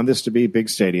said, he wanted this to be a big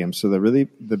stadium. So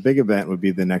the big event would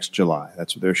be the next July.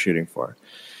 That's what they're shooting for.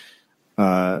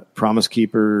 Promise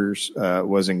Keepers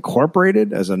was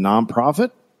incorporated as a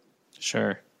nonprofit.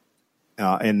 Sure.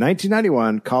 In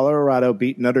 1991, Colorado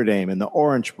beat Notre Dame in the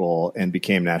Orange Bowl and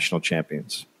became national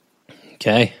champions.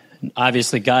 Okay.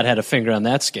 Obviously, God had a finger on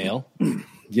that scale.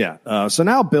 Yeah. So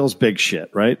now Bill's big shit,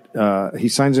 right? He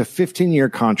signs a 15-year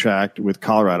contract with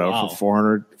Colorado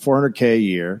for $400K a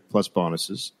year plus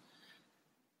bonuses.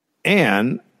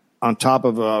 And on top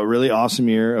of a really awesome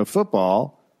year of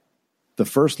football, the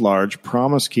first large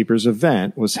Promise Keepers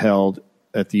event was held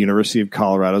at the University of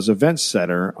Colorado's Events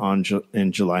Center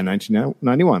in July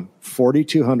 1991.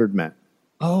 4,200 men.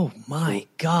 Oh, my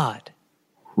God.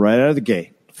 Right out of the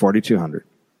gate, 4,200.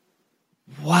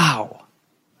 Wow.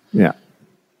 Yeah.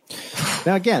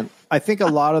 Now, again, I think a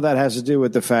lot of that has to do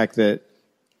with the fact that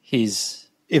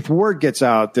if word gets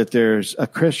out that there's a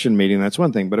Christian meeting, that's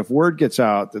one thing. But if word gets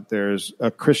out that there's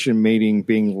a Christian meeting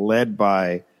being led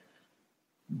by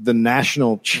the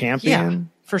national champion,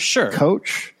 for sure,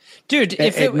 coach, dude,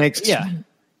 if it makes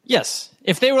yes,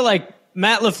 if they were like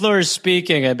Matt LaFleur is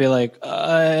speaking, I'd be like,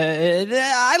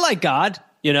 I like God,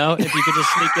 you know, if you could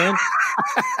just sneak in.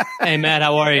 Hey, Matt,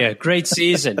 how are you? Great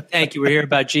season. Thank you. We're here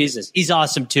about Jesus. He's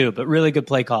awesome too, but really good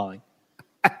play calling.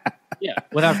 Yeah,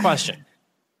 without question.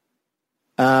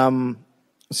 So in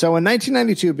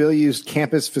 1992, Bill used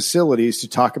campus facilities to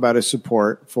talk about his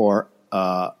support for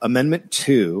Amendment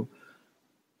 2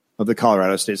 of the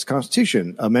Colorado State's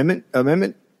Constitution.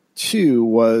 Amendment 2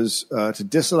 was to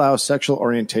disallow sexual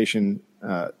orientation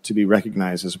to be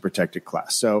recognized as a protected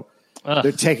class. So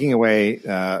they're taking away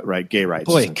gay rights.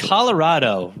 Boy,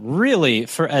 Colorado, really,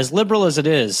 for as liberal as it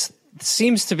is,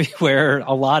 seems to be where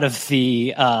a lot of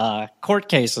the court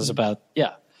cases about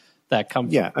that come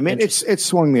from. Yeah, I mean, it's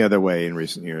swung the other way in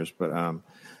recent years, but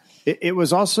it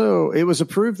was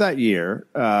approved that year,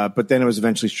 but then it was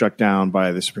eventually struck down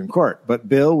by the Supreme Court. But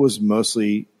Bill was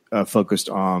mostly focused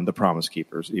on the Promise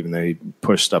Keepers, even though he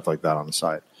pushed stuff like that on the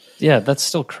side. Yeah, that's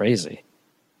still crazy.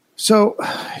 So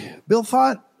Bill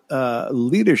thought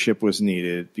leadership was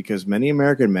needed because many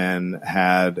American men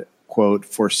had, quote,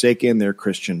 forsaken their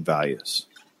Christian values.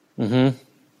 Mm-hmm.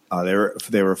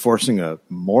 They were forcing a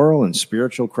moral and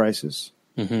spiritual crisis,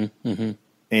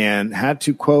 and had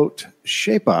to, quote,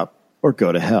 shape up or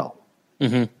go to hell.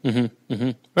 Right. So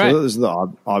those are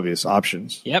the obvious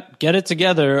options. Yep. Get it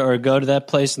together or go to that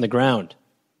place in the ground.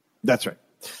 That's right.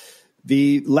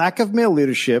 The lack of male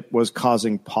leadership was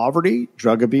causing poverty,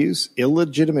 drug abuse,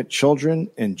 illegitimate children,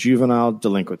 and juvenile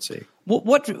delinquency.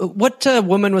 What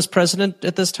woman was president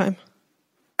at this time?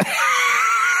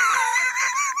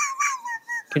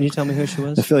 Can you tell me who she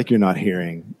was? I feel like you're not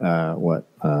hearing what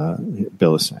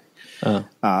Bill is saying.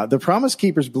 The Promise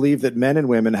Keepers believed that men and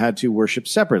women had to worship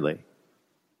separately.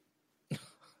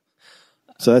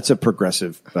 So that's a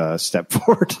progressive step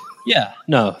forward. Yeah,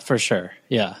 no, for sure.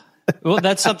 Yeah. Well,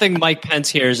 that's something Mike Pence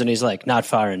hears and he's like, not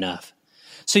far enough.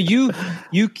 So your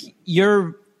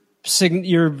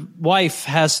wife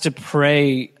has to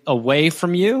pray away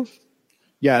from you?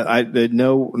 Yeah,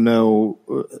 no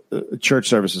church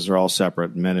services are all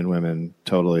separate. Men and women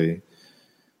totally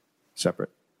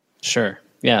separate. Sure.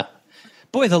 Yeah.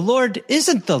 Boy,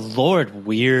 isn't the Lord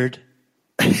weird?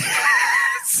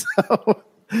 So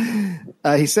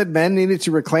he said men needed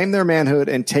to reclaim their manhood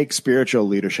and take spiritual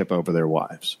leadership over their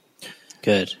wives.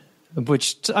 Good.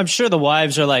 Which I'm sure the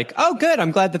wives are like, oh, good.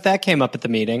 I'm glad that came up at the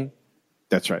meeting.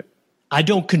 That's right. I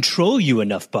don't control you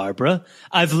enough, Barbara.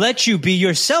 I've let you be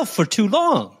yourself for too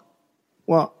long.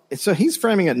 Well, so he's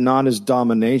framing it not as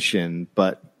domination,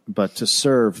 but to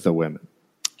serve the women.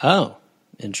 Oh,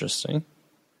 interesting.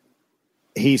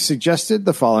 He suggested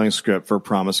the following script for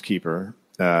Promise Keeper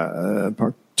to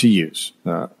use.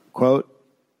 Quote,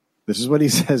 this is what he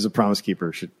says a Promise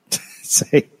Keeper should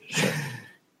say. Sure.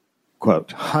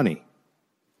 Quote, honey,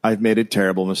 I've made a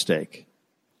terrible mistake.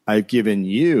 I've given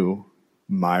you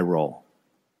my role.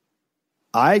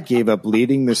 I gave up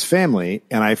leading this family,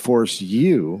 and I force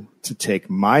you to take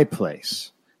my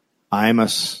place. I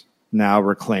must now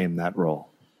reclaim that role.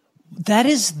 That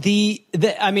is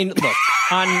I mean, look,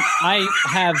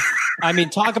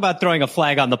 talk about throwing a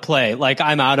flag on the play. Like,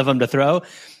 I'm out of them to throw.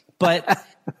 But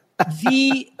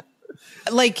the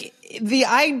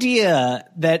idea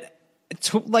that,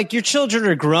 your children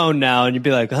are grown now, and you'd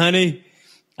be like, honey,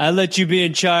 I let you be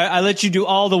in charge. I let you do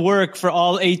all the work for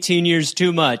all 18 years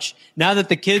too much. Now that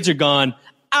the kids are gone,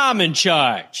 I'm in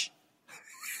charge.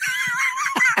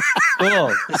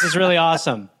 Cool. This is really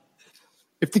awesome.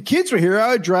 If the kids were here, I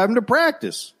would drive them to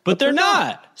practice. But they're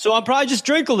not. So I'll probably just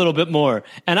drink a little bit more.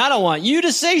 And I don't want you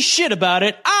to say shit about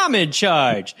it. I'm in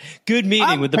charge. Good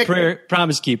meeting with the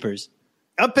Promise Keepers.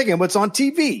 I'm picking what's on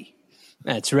TV.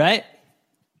 That's right.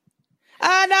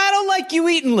 And I don't like you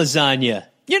eating lasagna.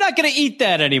 You're not going to eat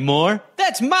that anymore.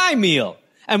 That's my meal.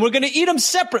 And we're going to eat them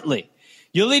separately.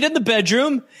 You'll eat in the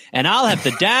bedroom, and I'll have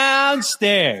the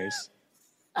downstairs.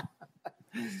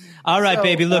 All right, So,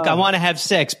 baby, look, I want to have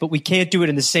sex, but we can't do it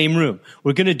in the same room.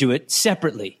 We're going to do it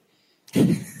separately.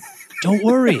 Don't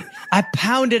worry. I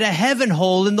pounded a heaven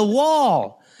hole in the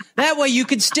wall. That way you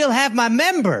can still have my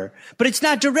member, but it's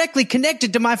not directly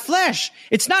connected to my flesh.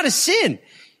 It's not a sin.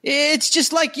 It's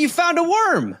just like you found a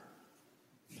worm.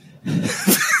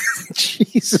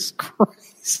 Jesus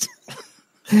Christ.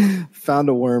 Found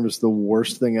a worm is the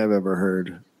worst thing I've ever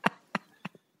heard.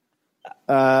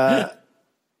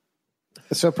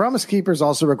 So Promise Keepers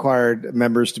also required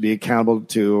members to be accountable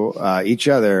to each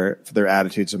other for their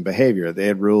attitudes and behavior. They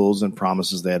had rules and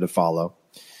promises they had to follow.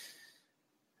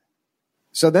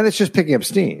 So then it's just picking up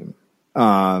steam.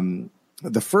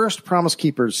 The first Promise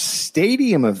Keepers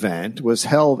stadium event was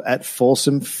held at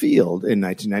Folsom Field in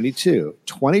 1992.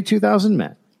 22,000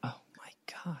 men. Oh, my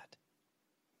God.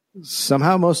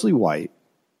 Somehow mostly white,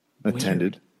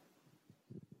 attended.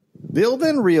 Bill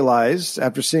then realized,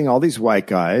 after seeing all these white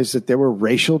guys, that there were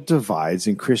racial divides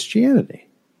in Christianity.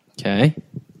 Okay.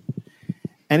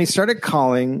 And he started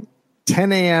calling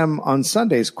 10 a.m. on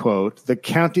Sundays, quote, the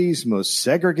county's most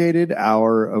segregated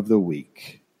hour of the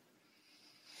week.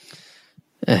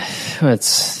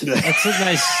 That's a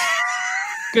nice,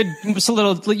 good, it's a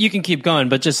little, you can keep going,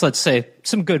 but just let's say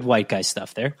some good white guy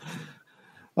stuff there.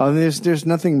 There's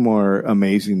nothing more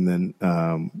amazing than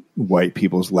white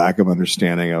people's lack of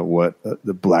understanding of what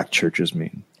the black churches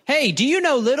mean. Hey, do you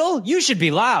know little? You should be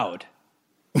loud.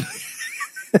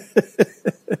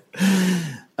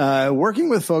 Working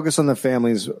with Focus on the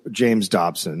Family's James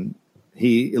Dobson,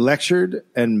 he lectured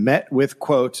and met with,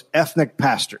 quote, ethnic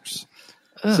pastors.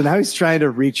 Ugh. So now he's trying to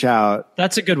reach out.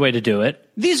 That's a good way to do it.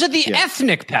 These are the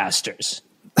ethnic pastors.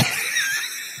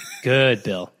 Good,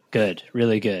 Bill. Good.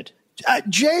 Really good.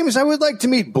 James, I would like to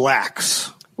meet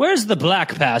blacks. Where's the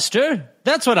black pastor?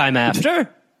 That's what I'm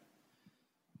after.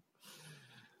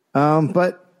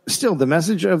 But still, the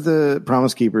message of the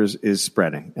Promise Keepers is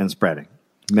spreading and spreading.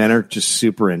 Men are just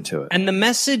super into it. And the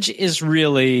message is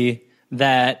really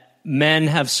that men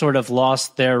have sort of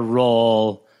lost their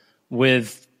role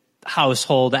with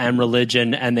household and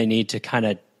religion, and they need to kind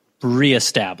of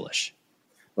reestablish.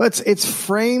 Well, it's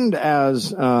framed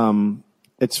as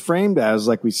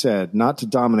like we said, not to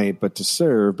dominate but to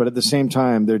serve. But at the same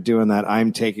time, they're doing that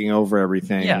I'm taking over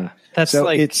everything. Yeah, that's so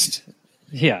like it's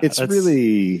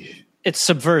really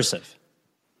subversive.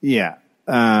 Yeah.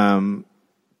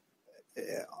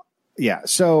 Yeah.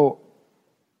 So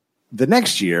the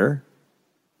next year,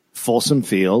 Folsom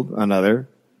Field, another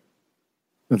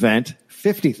event,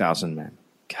 50,000 men.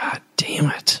 God damn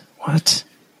it. What?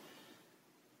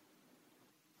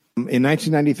 In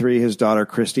 1993, his daughter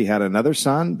Christy had another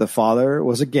son. The father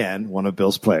was again one of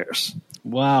Bill's players.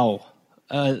 Wow.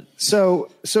 So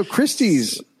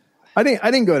Christy's, I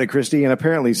didn't go to Christy, and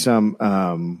apparently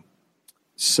some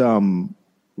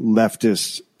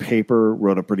leftist paper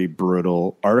wrote a pretty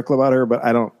brutal article about her, but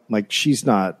I don't like, she's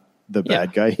not the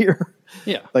bad guy here.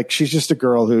 Yeah. Like, she's just a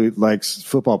girl who likes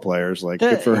football players. Like,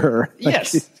 good for her.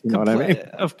 Yes. Like, you know what I mean?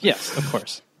 Yes, of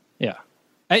course. Yeah.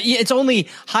 It's only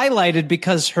highlighted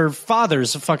because her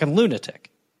father's a fucking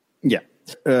lunatic. Yeah.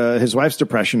 His wife's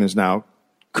depression is now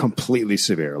completely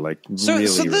severe. Like, really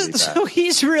bad. So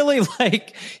he's really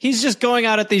like, he's just going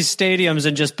out at these stadiums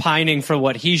and just pining for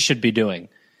what he should be doing.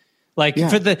 Like,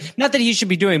 for not that he should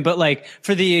be doing, but like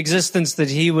for the existence that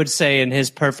he would say in his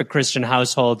perfect Christian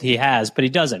household he has, but he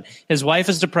doesn't. His wife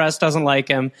is depressed, doesn't like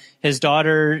him. His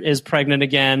daughter is pregnant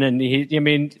again. And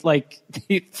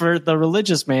for the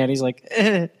religious man, he's like,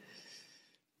 eh.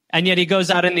 And yet he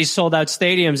goes out in these sold out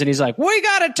stadiums and he's like, we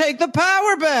got to take the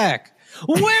power back.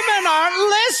 Women aren't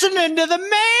listening to the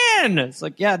man. It's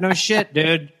like, yeah, no shit,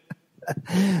 dude.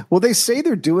 Well, they say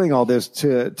they're doing all this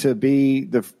to be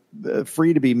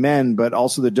free to be men, but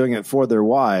also they're doing it for their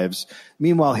wives.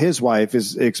 Meanwhile, his wife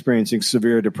is experiencing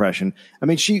severe depression. I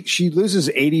mean, she loses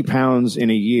 80 pounds in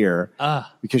a year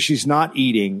because she's not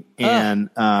eating, and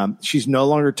she's no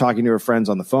longer talking to her friends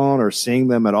on the phone or seeing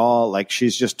them at all. Like,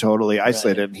 she's just totally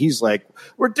isolated. Right. And he's like,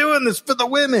 we're doing this for the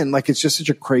women. Like, it's just such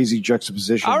a crazy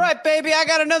juxtaposition. All right, baby, I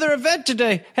got another event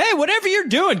today. Hey, whatever you're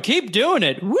doing, keep doing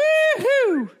it.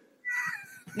 Woohoo!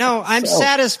 No, I'm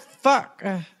sad as fuck.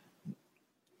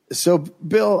 So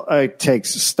Bill takes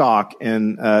stock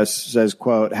and says,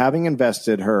 quote, having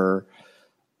invested her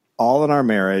all in our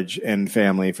marriage and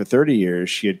family for 30 years,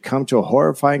 she had come to a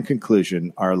horrifying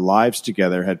conclusion. Our lives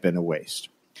together had been a waste.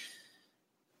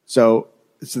 So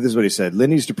this is what he said.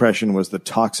 Lindy's depression was the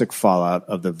toxic fallout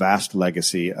of the vast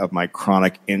legacy of my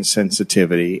chronic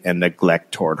insensitivity and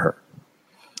neglect toward her.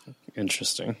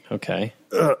 Interesting. Okay.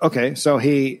 Okay. So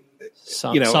he...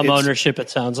 Some ownership, it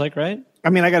sounds like, right? I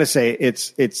mean, I got to say,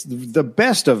 it's the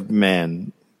best of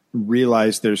men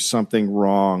realize there's something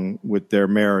wrong with their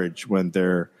marriage when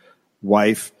their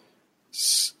wife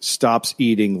stops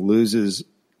eating, loses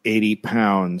 80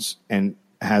 pounds, and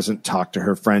hasn't talked to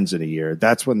her friends in a year.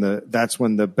 That's when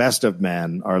the best of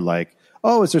men are like,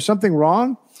 "Oh, is there something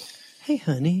wrong?" Hey,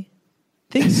 honey,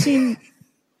 things seem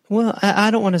well.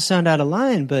 I don't want to sound out of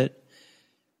line, but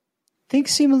things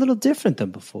seem a little different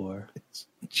than before. It's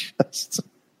just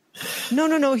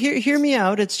No. Hear me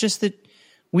out. It's just that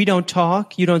we don't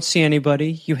talk. You don't see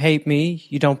anybody. You hate me.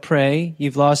 You don't pray.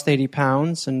 You've lost 80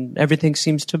 pounds, and everything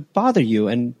seems to bother you.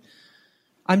 And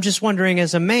I'm just wondering,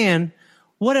 as a man,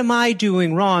 what am I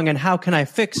doing wrong, and how can I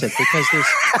fix it? Because this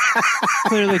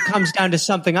clearly comes down to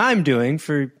something I'm doing.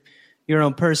 For your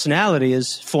own personality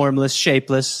is formless,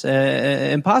 shapeless,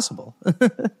 impossible.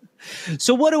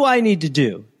 So what do I need to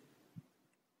do?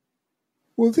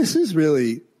 Well, this is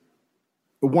really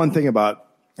one thing about,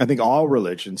 I think, all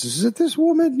religions is that this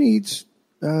woman needs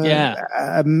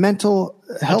a mental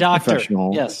health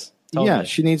professional. Yes. Totally. Yeah,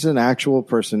 she needs an actual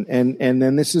person. And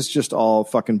then this is just all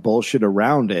fucking bullshit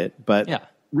around it. But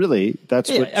really,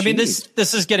 that's what I mean, this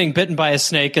is getting bitten by a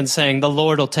snake and saying the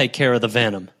Lord will take care of the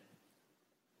venom.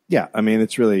 Yeah, I mean,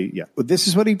 it's really, But this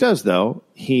is what he does, though.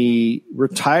 He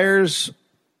retires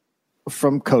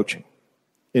from coaching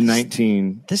in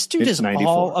 1994. This dude is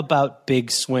all about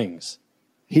big swings.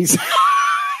 He's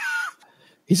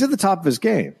at the top of his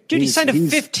game. Dude, he signed a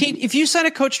 15. If you sign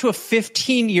a coach to a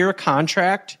 15-year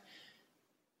contract,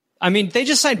 I mean, they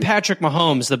just signed Patrick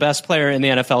Mahomes, the best player in the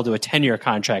NFL, to a 10-year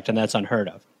contract, and that's unheard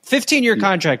of. 15-year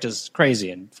contract is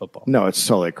crazy in football. No, it's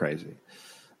totally crazy.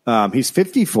 He's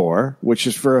 54, which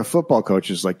is for a football coach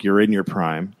is like you're in your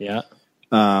prime. Yeah.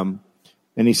 And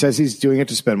he says he's doing it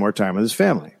to spend more time with his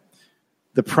family.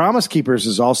 The Promise Keepers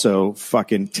is also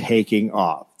fucking taking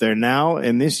off. They're now,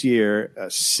 in this year,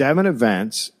 7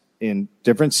 events in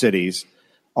different cities,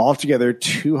 altogether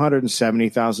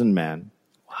 270,000 men.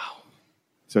 Wow.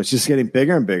 So it's just getting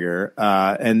bigger and bigger.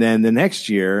 And then the next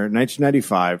year,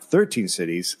 1995, 13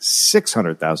 cities,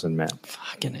 600,000 men.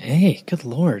 Fucking A. Good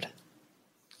Lord.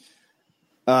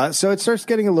 So it starts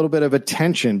getting a little bit of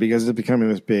attention because it's becoming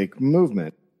this big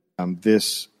movement.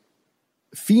 This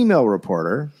female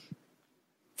reporter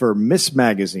for Miss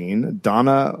Magazine,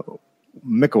 Donna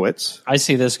Mikowitz, I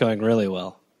see this going really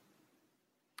well.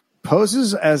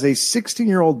 poses as a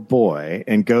 16-year-old boy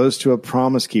and goes to a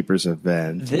Promise Keepers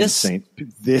event. This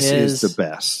is the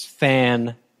best.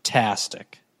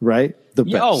 Fantastic. Right? The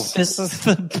best. Yo, this is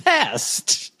the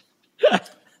best.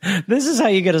 This is how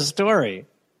you get a story.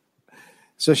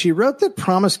 So she wrote that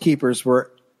Promise Keepers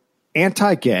were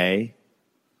anti-gay,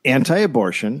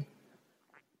 anti-abortion,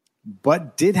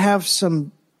 but did have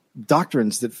some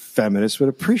doctrines that feminists would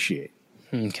appreciate.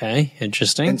 Okay,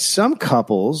 interesting. And some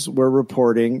couples were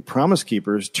reporting Promise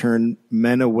Keepers turned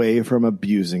men away from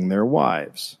abusing their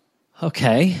wives.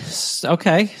 Okay.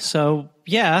 So,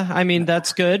 yeah, I mean,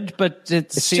 that's good, but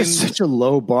It's just such a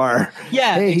low bar.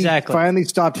 Yeah, hey, exactly. He finally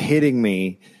stopped hitting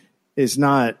me is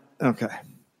not okay.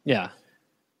 Yeah.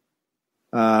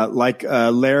 Like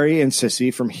Larry and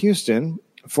Sissy from Houston,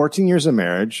 14 years of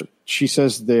marriage. She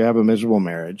says they have a miserable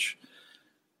marriage.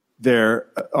 They're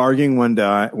arguing one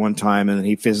time, and then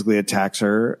he physically attacks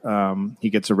her. He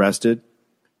gets arrested.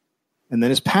 And then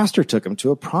his pastor took him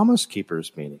to a Promise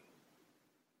Keepers meeting.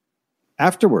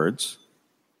 Afterwards,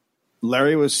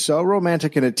 Larry was so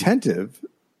romantic and attentive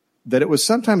that it was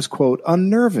sometimes, quote,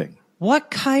 unnerving.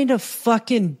 What kind of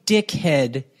fucking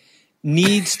dickhead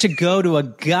needs to go to a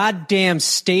goddamn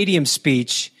stadium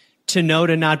speech to know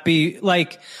to not be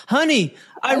like, honey,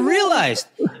 I realized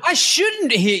I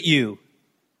shouldn't hit you.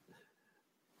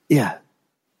 Yeah,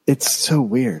 it's so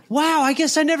weird. Wow, I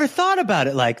guess I never thought about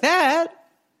it like that.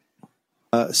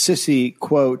 Sissy,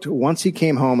 quote, once he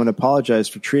came home and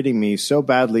apologized for treating me so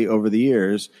badly over the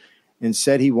years and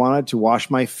said he wanted to wash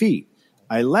my feet.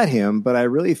 I let him, but I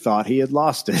really thought he had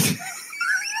lost it.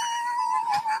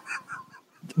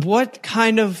 What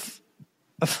kind of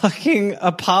a fucking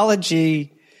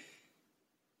apology?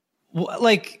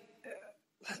 Like,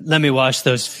 let me wash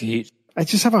those feet. I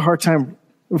just have a hard time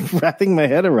wrapping my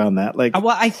head around that. Like,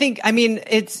 well, I mean,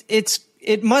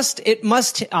 it must,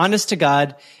 honest to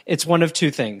God, it's one of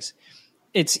two things.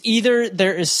 It's either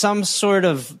there is some sort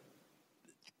of,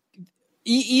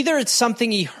 either it's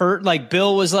something he heard, like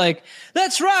Bill was like,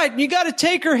 that's right, you got to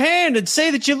take her hand and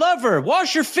say that you love her.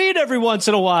 Wash your feet every once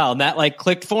in a while. And that like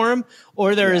clicked for him.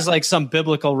 Or there is like some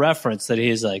biblical reference that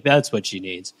he's like, that's what she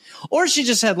needs. Or she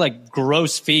just had like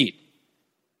gross feet.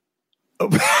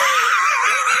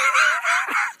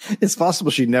 It's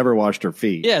possible she never washed her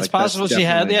feet. Yeah, it's possible she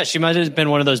had. Yeah, she might have been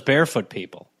one of those barefoot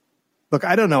people. Look,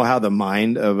 I don't know how the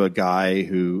mind of a guy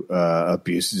who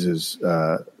abuses his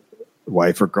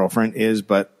wife or girlfriend is,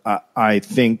 but I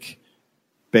think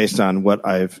based on what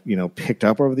I've picked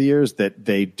up over the years that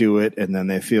they do it and then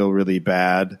they feel really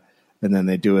bad and then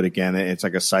they do it again. It's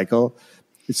like a cycle.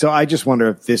 So I just wonder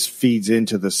if this feeds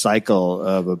into the cycle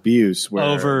of abuse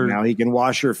where now he can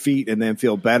wash her feet and then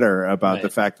feel better about the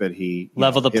fact that he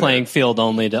level the playing field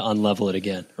only to unlevel it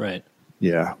again. Right.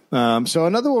 Yeah. So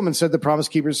another woman said the Promise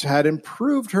Keepers had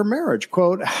improved her marriage.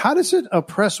 Quote, how does it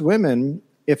oppress women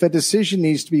if a decision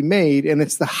needs to be made and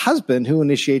it's the husband who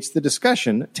initiates the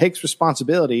discussion, takes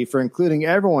responsibility for including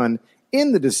everyone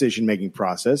in the decision-making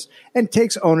process, and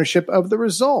takes ownership of the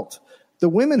result? The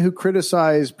women who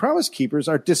criticize Promise Keepers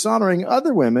are dishonoring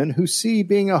other women who see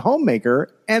being a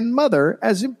homemaker and mother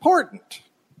as important.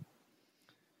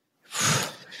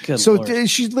 So Lord.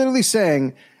 She's literally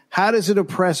saying, how does it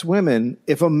oppress women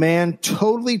if a man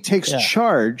totally takes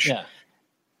charge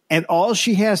and all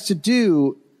she has to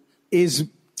do is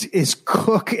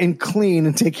cook and clean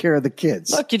and take care of the kids?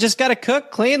 Look, you just got to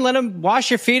cook, clean, let them wash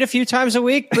your feet a few times a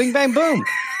week. Bing, bang, boom.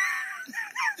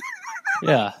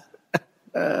 Yeah.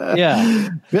 Yeah.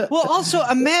 Well, also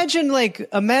imagine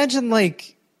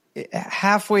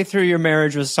halfway through your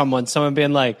marriage with someone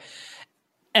being like,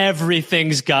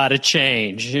 everything's got to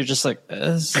change. You're just like,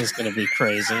 this is going to be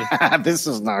crazy. This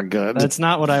is not good. That's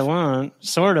not what I want.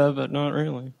 Sort of, but not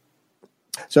really.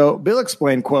 So Bill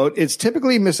explained, quote, it's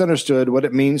typically misunderstood what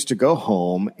it means to go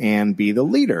home and be the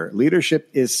leader. Leadership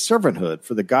is servanthood.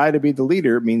 For the guy to be the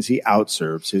leader means he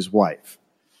outserves his wife.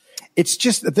 It's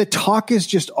just the talk is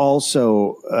just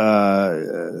also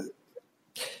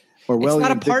Orwellian, it's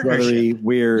not a partnership.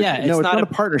 Weird. Yeah, no, it's not a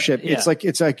partnership. Yeah.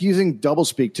 It's like using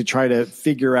doublespeak to try to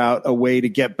figure out a way to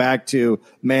get back to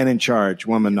man in charge,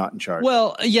 woman not in charge.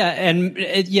 Well,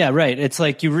 yeah, right. It's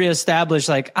like you reestablish,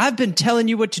 like, I've been telling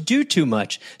you what to do too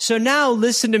much, so now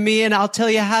listen to me, and I'll tell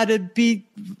you how to be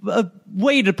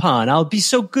waited upon. I'll be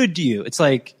so good to you. It's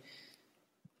like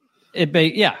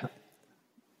Yeah.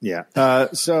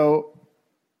 So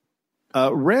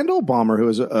Randall Balmer, who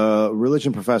is a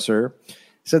religion professor,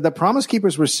 said that Promise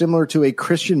Keepers were similar to a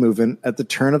Christian movement at the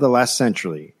turn of the last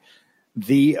century,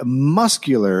 the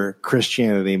muscular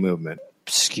Christianity movement.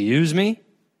 Excuse me?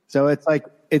 So it's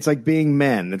like being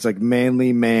men. It's like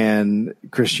manly man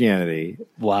Christianity.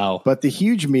 Wow. But the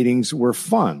huge meetings were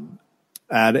fun.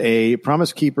 At a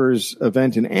Promise Keepers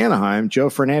event in Anaheim, Joe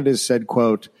Fernandez said,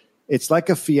 quote, it's like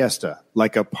a fiesta,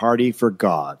 like a party for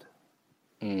God.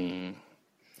 A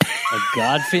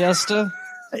God fiesta?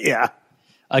 Yeah.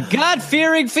 A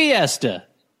God-fearing fiesta.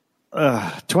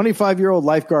 25-year-old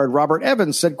lifeguard Robert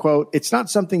Evans said, quote, it's not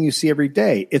something you see every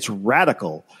day. It's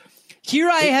radical. Here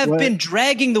I have been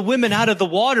dragging the women out of the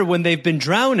water when they've been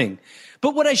drowning.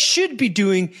 But what I should be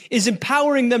doing is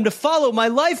empowering them to follow my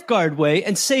lifeguard way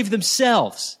and save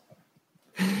themselves.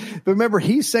 But remember,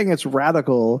 he's saying it's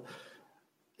radical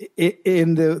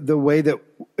in the way that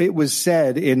it was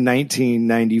said in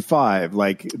 1995,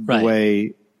 like the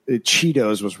way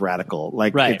Cheetos was radical.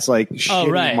 Like it's like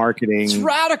shitty marketing. It's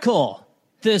radical.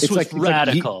 This was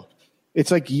radical.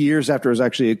 It's like years after it was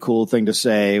actually a cool thing to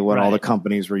say when all the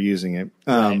companies were using it.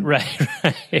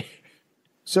 Right.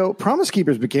 So Promise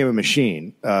Keepers became a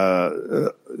machine.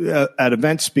 At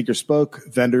events, speakers spoke,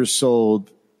 vendors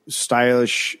sold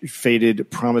stylish, faded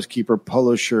Promise Keeper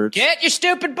polo shirts. Get your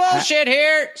stupid bullshit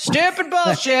here. Stupid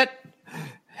bullshit.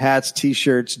 Hats,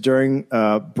 T-shirts. During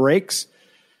breaks,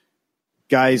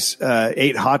 guys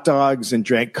ate hot dogs and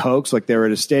drank Cokes like they were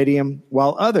at a stadium,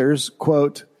 while others,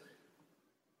 quote,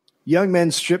 young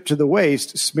men stripped to the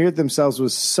waist, smeared themselves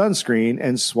with sunscreen,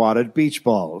 and swatted beach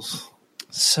balls.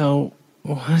 So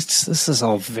what's this is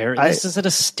all very this is at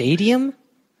a stadium?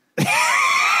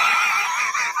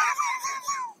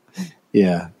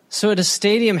 Yeah. So at a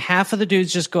stadium, half of the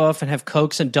dudes just go off and have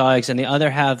Cokes and dogs, and the other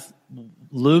half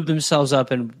lube themselves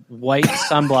up in white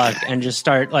sunblock and just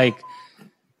start like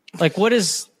what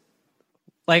is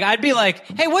like? I'd be like,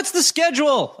 hey, what's the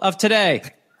schedule of today?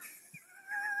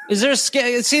 Is there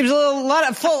it seems a lot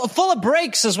of full of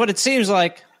breaks is what it seems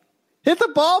like. Hit the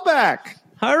ball back.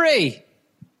 Hurry.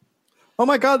 Oh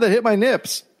my God, that hit my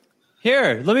nips.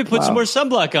 Here, let me put some more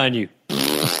sunblock on you.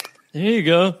 There you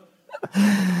go.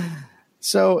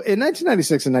 So in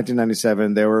 1996 and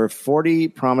 1997, there were 40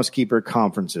 Promise Keeper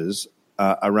conferences.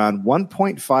 Around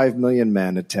 1.5 million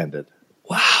men attended.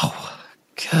 Wow.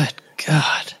 Good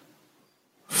God.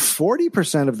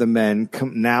 40% of the men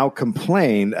now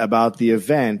complain about the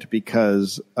event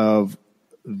because of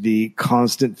the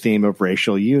constant theme of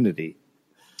racial unity.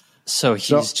 So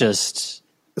he's just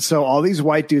So all these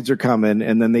white dudes are coming,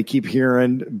 and then they keep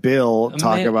hearing Bill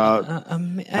talk about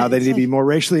how they need to be more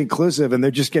racially inclusive, and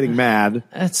they're just getting mad.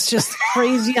 It's just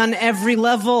crazy on every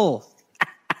level.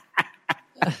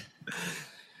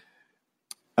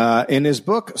 In his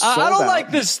book, I don't like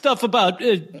this stuff about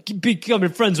becoming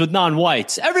friends with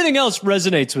non-whites. Everything else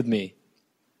resonates with me.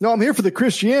 No, I'm here for the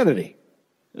Christianity.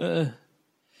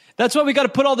 That's why we got to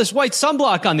put all this white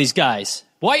sunblock on these guys.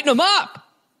 Whiten them up.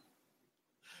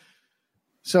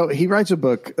 So he writes a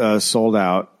book, Sold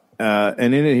Out,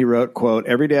 and in it he wrote, quote,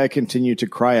 "Every day I continue to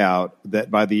cry out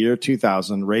that by the year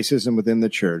 2000, racism within the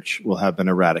church will have been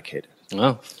eradicated."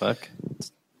 Oh, fuck.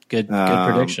 Good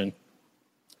prediction.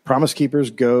 Promise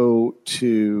Keepers go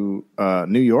to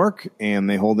New York, and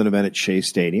they hold an event at Shea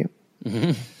Stadium.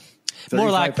 Mm-hmm.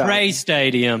 More like Cray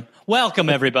Stadium. Welcome,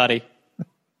 everybody.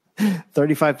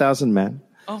 35,000 men.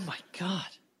 Oh, my God.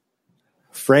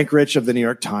 Frank Rich of the New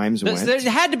York Times went. There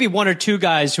had to be one or two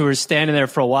guys who were standing there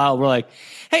for a while. We're like,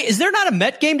 hey, is there not a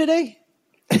Met game today?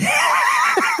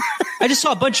 I just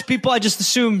saw a bunch of people.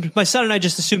 My son and I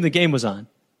just assumed the game was on.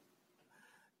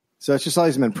 So it's just all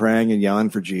these men praying and yelling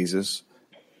for Jesus.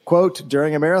 Quote,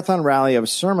 "During a marathon rally of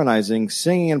sermonizing,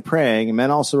 singing, and praying,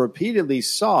 men also repeatedly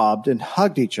sobbed and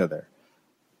hugged each other.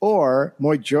 Or,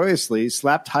 more joyously,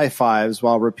 slapped high fives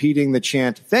while repeating the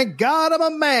chant, 'Thank God I'm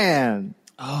a man.'"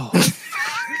 Oh.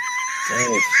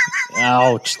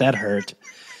 Ouch, that hurt.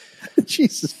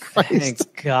 Jesus Christ.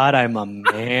 Thank God I'm a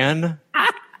man.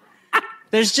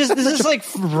 This is like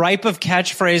ripe of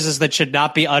catchphrases that should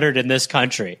not be uttered in this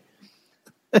country.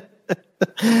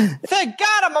 Thank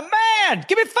God I'm a man.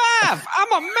 Give me 5.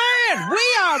 I'm a man.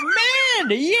 We are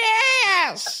men.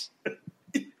 Yes.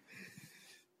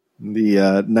 The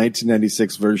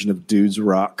 1996 version of Dudes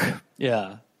Rock.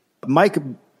 Yeah. Mike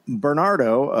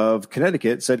Bernardo of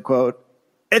Connecticut said, quote,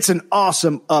 "It's an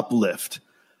awesome uplift.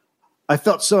 I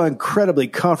felt so incredibly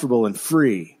comfortable and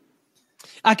free.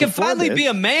 I can finally be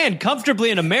a man comfortably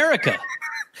in America."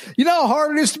 You know how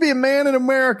hard it is to be a man in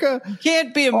America? You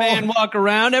can't be a man, walk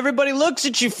around. Everybody looks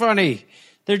at you funny.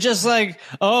 They're just like,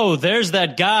 oh, there's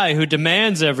that guy who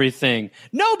demands everything.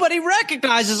 Nobody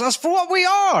recognizes us for what we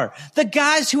are. The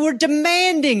guys who are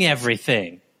demanding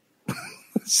everything.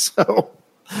 So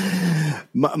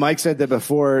Mike said that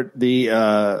before the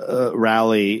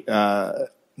rally,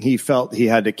 he felt he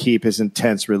had to keep his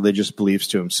intense religious beliefs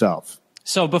to himself.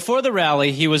 So before the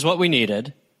rally, he was what we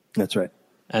needed. That's right.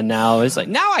 And now it's like,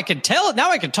 now I can tell it.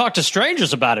 Now I can talk to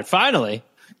strangers about it, finally.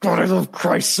 God, I love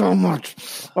Christ so much.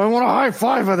 I want to high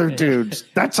five other dudes.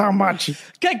 That's how much.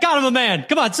 God, I'm a man.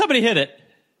 Come on, somebody hit it.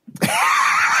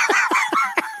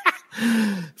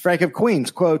 Frank of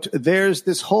Queens, quote, "There's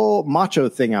this whole macho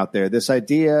thing out there, this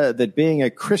idea that being a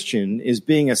Christian is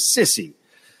being a sissy."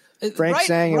 Frank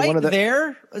saying in one of the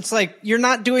there, it's like, you're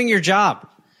not doing your job.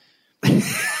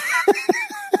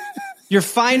 You're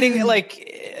finding,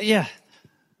 like, yeah.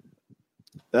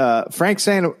 Frank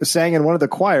sang in one of the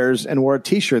choirs and wore a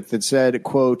T-shirt that said,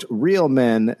 quote, "Real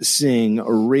men sing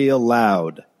real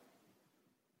loud."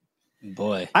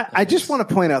 Boy. I just want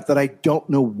to point out that I don't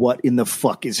know what in the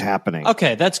fuck is happening.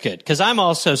 Okay, that's good, because I'm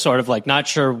also sort of like not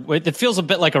sure. It feels a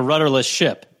bit like a rudderless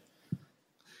ship.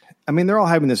 I mean, they're all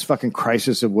having this fucking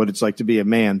crisis of what it's like to be a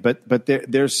man, but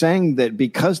they're saying that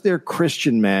because they're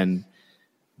Christian men,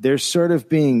 they're sort of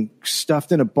being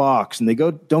stuffed in a box, and they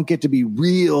don't get to be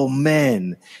real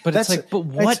men. But it's like, but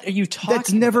what are you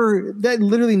talking about? That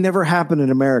literally never happened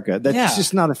in America. That's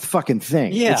just not a fucking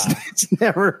thing. Yeah. It's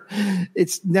never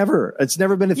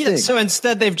been a thing. So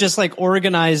instead they've just like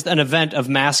organized an event of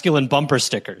masculine bumper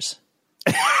stickers.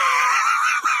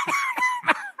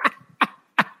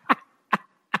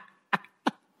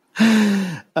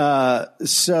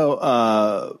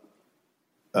 So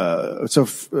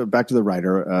back to the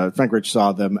writer, Frank Rich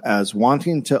saw them as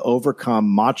wanting to overcome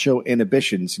macho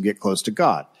inhibitions and get close to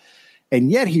God. And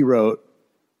yet he wrote,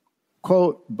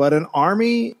 quote, "But an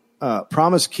army,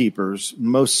 Promise Keepers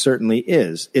most certainly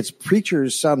is. Its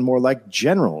preachers sound more like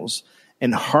generals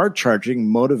and hard-charging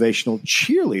motivational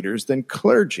cheerleaders than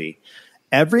clergy.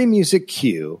 Every music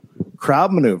cue,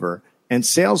 crowd maneuver, and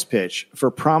sales pitch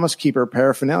for Promise Keeper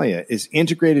paraphernalia is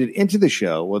integrated into the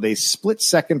show with a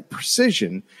split-second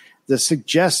precision that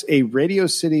suggests a Radio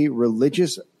City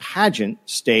religious pageant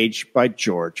staged by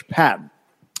George Patton."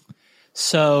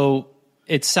 So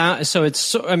it's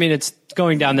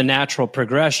going down the natural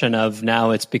progression of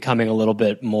now it's becoming a little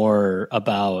bit more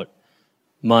about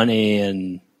money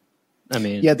and, I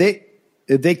mean, yeah,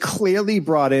 they clearly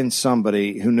brought in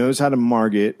somebody who knows how to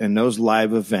market and knows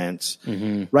live events.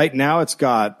 Mm-hmm. Right now it's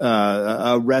got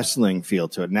a wrestling feel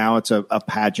to it. Now it's a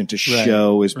pageant, a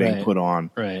show is being put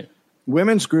on. Right.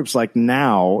 women's groups like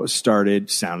Now started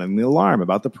sounding the alarm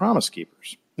about the Promise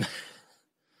Keepers.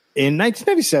 In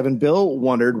 1997, Bill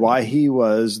wondered why he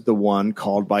was the one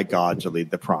called by God to lead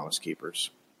the Promise Keepers.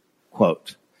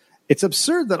 Quote, "It's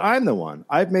absurd that I'm the one.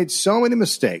 I've made so many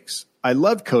mistakes. I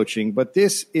love coaching, but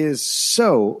this is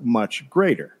so much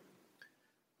greater."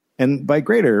 And by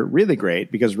greater, really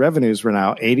great, because revenues were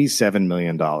now $87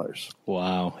 million.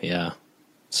 Wow, yeah.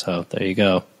 So there you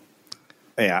go.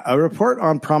 Yeah, a report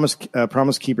on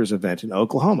Promise Keepers event in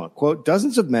Oklahoma. Quote,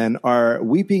 "Dozens of men are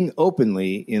weeping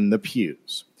openly in the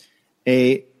pews.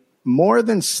 A more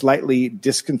than slightly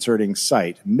disconcerting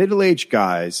sight. Middle-aged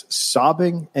guys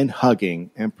sobbing and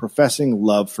hugging and professing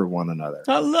love for one another."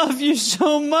 I love you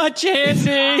so much,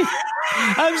 Andy.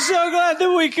 I'm so glad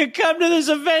that we could come to this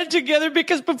event together,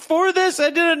 because before this, I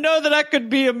didn't know that I could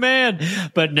be a man.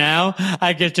 But now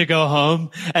I get to go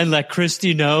home and let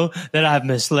Christy know that I've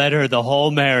misled her the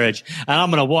whole marriage. And I'm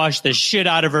going to wash the shit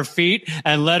out of her feet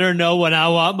and let her know when I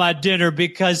want my dinner,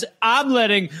 because I'm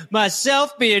letting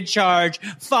myself be in charge,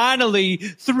 finally,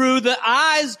 through the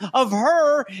eyes of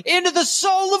her into the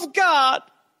soul of God.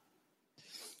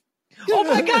 Oh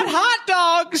my God, hot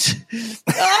dogs!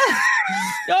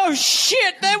 Oh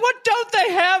shit! What don't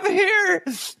they have here?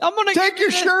 I'm gonna take your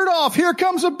shirt off. Here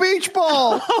comes a beach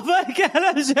ball. Oh my God,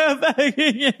 I'm so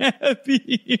fucking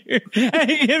happy here.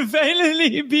 I can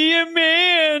finally be a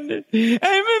man.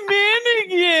 I'm a man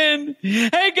again.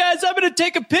 Hey guys, I'm gonna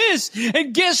take a piss,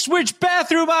 and guess which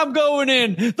bathroom I'm going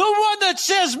in? The one that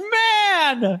says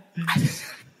man.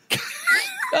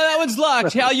 That one's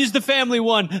locked. I'll use the family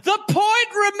one. The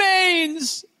point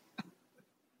remains.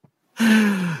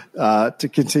 To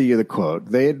continue the quote,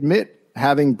 they admit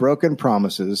having broken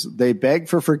promises. They beg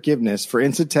for forgiveness for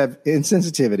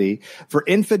insensitivity, for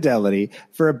infidelity,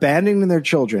 for abandoning their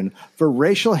children, for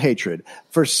racial hatred,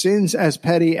 for sins as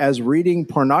petty as reading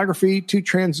pornography, to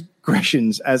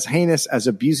transgressions as heinous as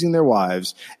abusing their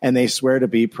wives, and they swear to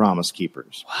be promise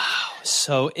keepers. Wow.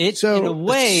 So in a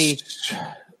way...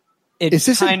 Is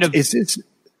this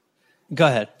go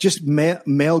ahead. Just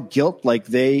male guilt? Like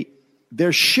they're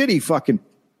shitty fucking.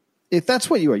 If that's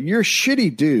what you are, you're a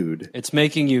shitty dude. It's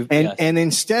making you. And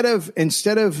instead of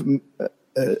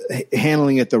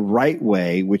handling it the right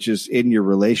way, which is in your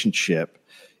relationship,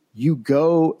 you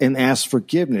go and ask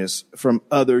forgiveness from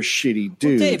other shitty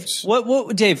dudes. Well,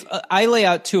 Dave, Dave, I lay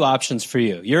out two options for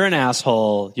you. You're an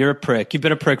asshole. You're a prick. You've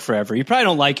been a prick forever. You probably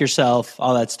don't like yourself.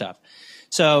 All that stuff.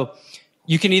 So.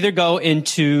 You can either go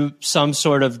into some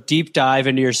sort of deep dive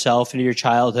into yourself, into your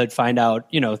childhood, find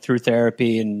out, through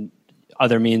therapy and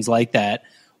other means like that,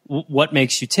 what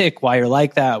makes you tick, why you're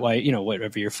like that, why,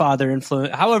 whatever your father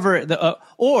influenced, however,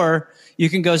 or you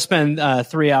can go spend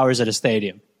 3 hours at a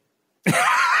stadium.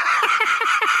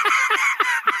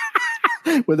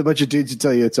 With a bunch of dudes who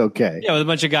tell you it's okay. Yeah, with a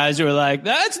bunch of guys who are like,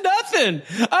 that's nothing.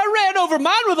 I ran over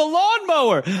mine with a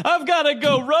lawnmower. I've got to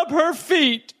go rub her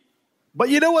feet. But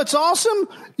you know what's awesome?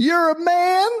 You're a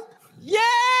man.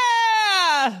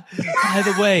 Yeah! By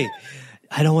the way,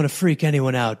 I don't want to freak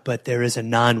anyone out, but there is a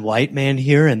non-white man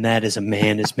here, and that is a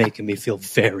man is making me feel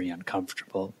very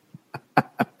uncomfortable.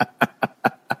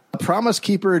 Promise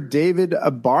keeper David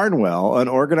Barnwell, an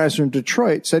organizer in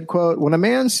Detroit, said, quote, "When a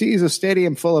man sees a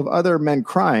stadium full of other men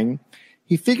crying,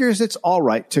 he figures it's all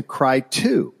right to cry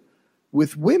too.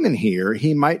 With women here,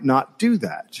 he might not do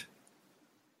that."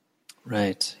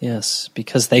 Right. Yes.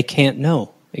 Because they can't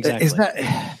know. Exactly.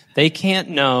 They can't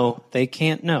know. They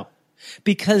can't know.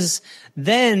 Because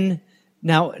then,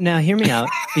 now hear me out.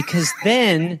 Because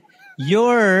then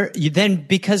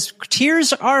because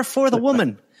tears are for the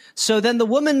woman. So then the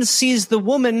woman sees the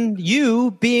woman,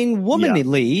 you being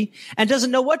womanly, and doesn't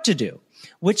know what to do.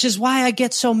 Which is why I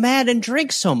get so mad and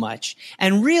drink so much.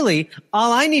 And really,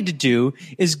 all I need to do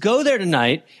is go there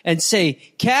tonight and say,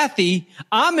 Kathy,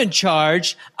 I'm in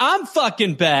charge. I'm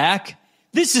fucking back.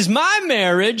 This is my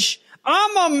marriage.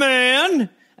 I'm a man.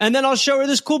 And then I'll show her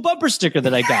this cool bumper sticker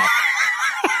that I got.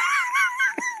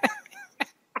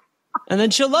 And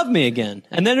then she'll love me again.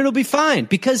 And then it'll be fine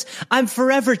because I'm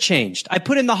forever changed. I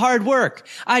put in the hard work.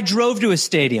 I drove to a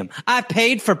stadium. I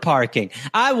paid for parking.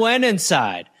 I went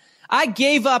inside. I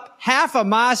gave up half of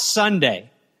my Sunday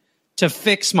to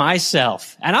fix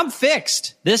myself. And I'm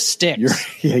fixed. This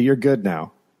sticks. You're good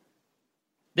now.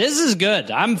 This is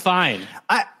good. I'm fine.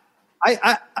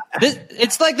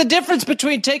 It's like the difference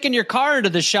between taking your car into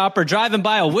the shop or driving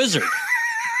by a wizard.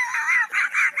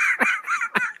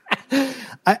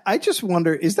 I just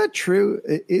wonder, is that true?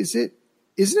 Isn't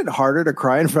it harder to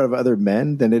cry in front of other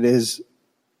men than it is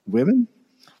women?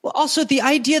 Well, also the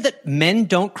idea that men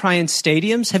don't cry in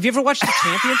stadiums. Have you ever watched the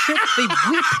championship? They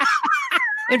weep.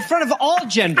 in front of all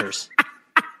genders.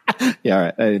 Yeah, all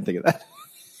right. I didn't think of that.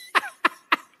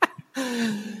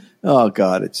 Oh,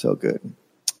 God, it's so good.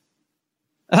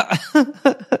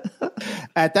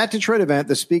 At that Detroit event,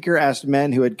 the speaker asked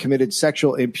men who had committed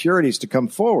sexual impurities to come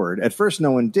forward. At first,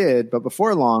 no one did, but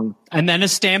before long... And then a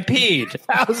stampede.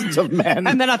 Thousands of men...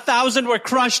 And then 1,000 were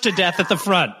crushed to death at the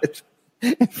front.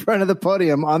 In front of the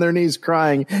podium, on their knees,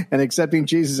 crying and accepting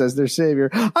Jesus as their savior.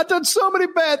 I've done so many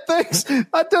bad things.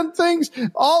 I've done things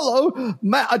all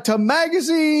over, to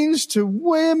magazines, to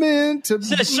women, to...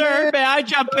 Sir, may I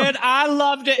jump in? I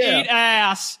love to eat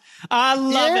ass. I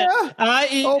love it. I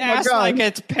eat ass like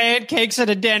it's pancakes at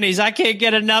a Denny's. I can't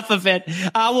get enough of it.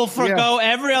 I will forgo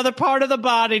every other part of the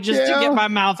body just to get my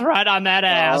mouth right on that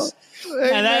ass.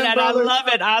 And I love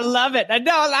it. I love it. And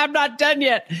no, I'm not done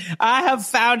yet. I have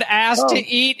found ass to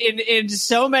eat in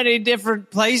so many different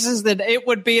places that it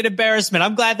would be an embarrassment.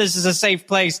 I'm glad this is a safe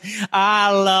place. I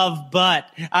love butt.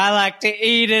 I like to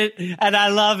eat it, and I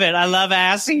love it. I love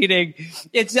ass eating.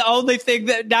 It's the only thing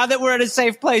that, now that we're in a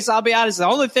safe place, I'll be honest, the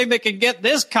only thing that can get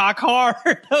this cock hard,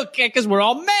 okay, because we're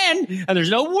all men, and there's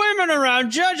no women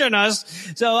around judging us.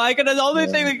 So the only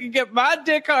thing that can get my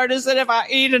dick hard is that if I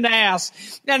eat an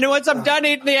ass. And once I'm done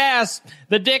eating the ass,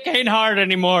 the dick ain't hard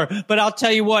anymore. But I'll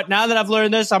tell you what, now that I've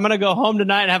learned this, I'm going to go home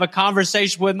tonight and have a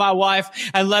conversation with my wife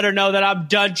and let her know that I'm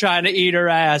done trying to eat her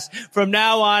ass. From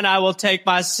now on, I will take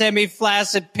my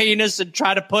semi-flaccid penis and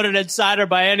try to put it inside her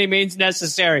by any means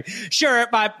necessary. Sure,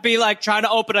 it might be like trying to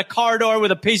open a car door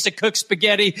with a piece of cooked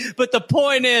spaghetti, but the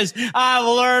point is, I've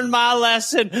learned my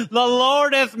lesson. The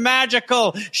Lord is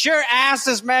magical. Sure, ass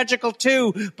is magical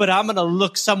too, but I'm going to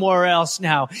look somewhere else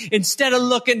now. Instead of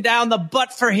looking down the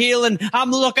butt for healing,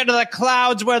 I'm looking to the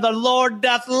clouds where the Lord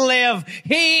doth live.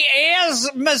 He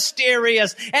is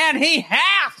mysterious, and he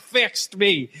hath fixed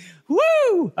me.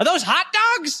 Woo! Are those hot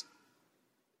dogs?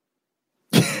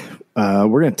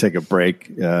 We're going to take a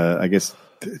break. I guess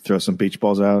throw some beach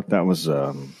balls out. That was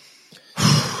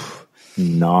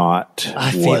not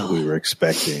what we were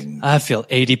expecting. I feel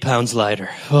 80 pounds lighter.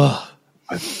 Oh.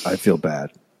 I feel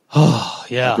bad. Oh,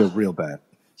 yeah. I feel real bad.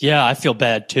 Yeah, I feel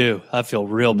bad too. I feel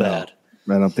real bad.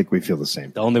 I don't think we feel the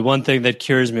same. The only one thing that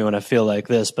cures me when I feel like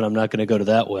this, but I'm not going to go to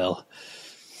that well.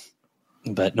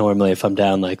 But normally if I'm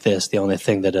down like this, the only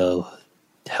thing that'll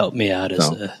help me out is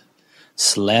a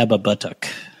slab of buttock.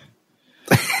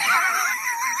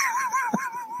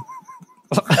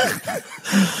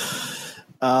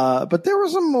 But there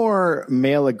was a more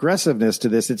male aggressiveness to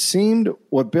this. It seemed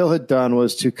what Bill had done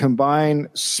was to combine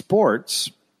sports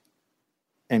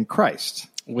and Christ.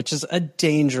 Which is a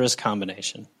dangerous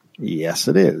combination. Yes,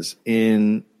 it is.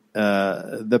 In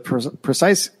the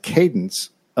precise cadence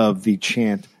of the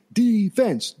chant,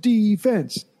 defense,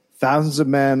 defense, thousands of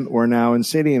men were now in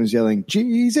stadiums yelling,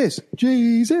 Jesus,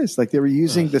 Jesus. Like they were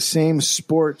using the same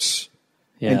sports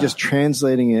and just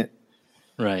translating it.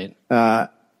 Right.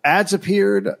 Ads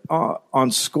appeared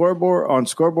on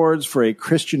scoreboards for a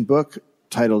Christian book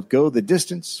titled Go the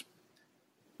Distance,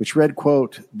 which read,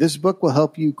 quote, "This book will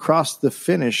help you cross the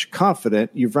finish confident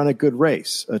you've run a good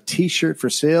race." A T-shirt for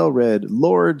sale read,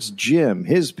 "Lord's Gym,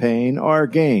 his pain, our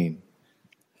gain."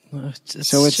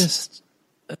 It's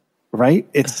right?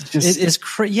 It's just... It is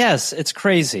yes, it's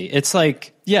crazy. It's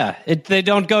like, they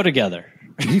don't go together.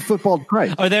 He footballed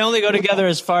Christ. Or they only go together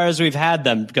as far as we've had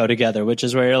them go together, which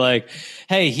is where you're like,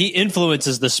 hey, he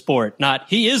influences the sport, not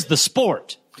he is the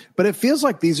sport. But it feels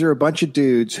like these are a bunch of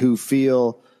dudes who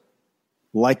feel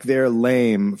like they're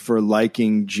lame for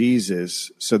liking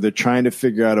Jesus, so they're trying to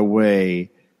figure out a way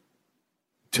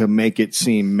to make it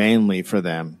seem manly for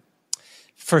them.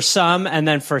 For some, and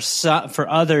then for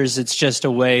others, it's just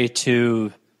a way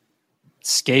to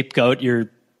scapegoat your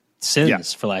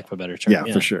sins, for lack of a better term. Yeah,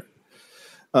 for sure.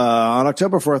 On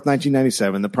October 4th,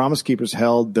 1997, the Promise Keepers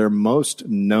held their most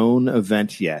known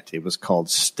event yet. It was called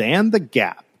Stand the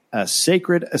Gap, a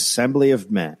sacred assembly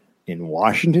of men in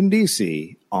Washington,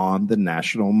 D.C., on the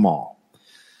National Mall.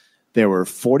 There were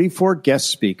 44 guest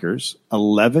speakers,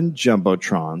 11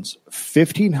 jumbotrons,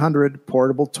 1,500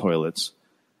 portable toilets,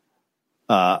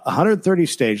 130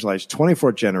 stage lights,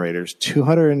 24 generators,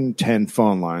 210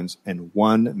 phone lines, and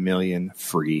 1 million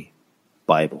free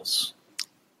Bibles.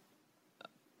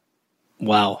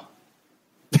 Wow.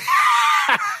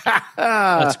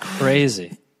 That's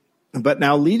crazy. But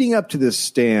now, leading up to this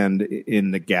stand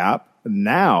in the Gap,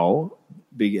 now,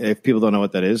 if people don't know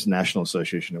what that is, National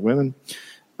Association of Women.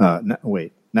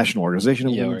 National Organization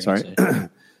of Women. Sorry.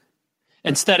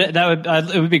 Instead,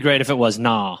 it would be great if it was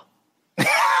nah.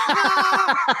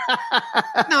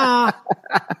 Nah.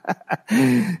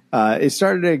 It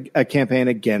started a campaign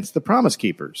against the Promise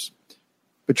Keepers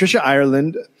Patricia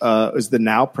Ireland is the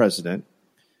now president,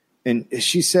 and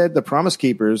she said the Promise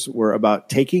Keepers were about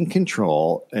taking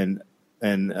control and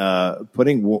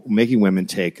making women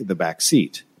take the back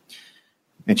seat.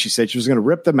 And she said she was going to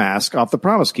rip the mask off the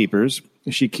Promise Keepers.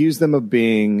 She accused them of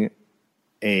being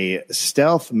a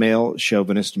stealth male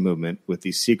chauvinist movement with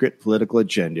the secret political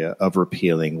agenda of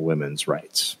repealing women's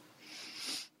rights.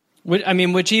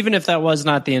 Which even if that was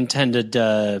not the intended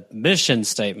mission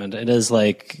statement, it is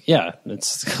like, yeah,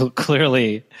 it's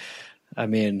clearly,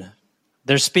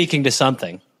 they're speaking to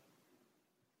something.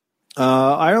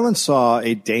 Ireland saw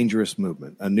a dangerous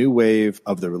movement, a new wave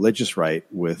of the religious right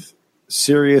with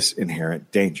serious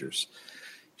inherent dangers.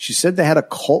 She said they had a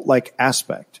cult-like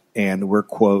aspect and were,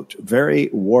 quote, very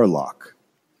warlike.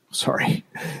 Also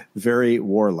very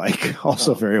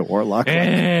warlike.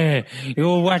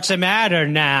 What's the matter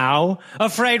now?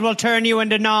 Afraid we'll turn you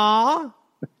into gnaw?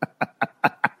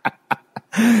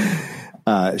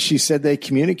 She said they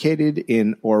communicated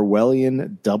in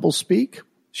Orwellian doublespeak.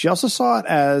 She also saw it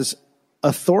as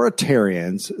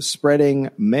authoritarians spreading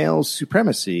male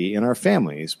supremacy in our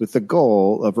families with the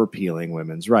goal of repealing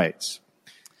women's rights.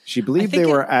 She believed they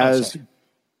were as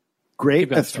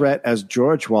great a threat as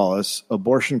George Wallace,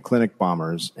 abortion clinic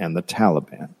bombers, and the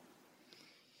Taliban.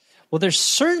 Well, they're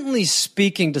certainly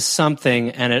speaking to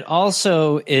something, and it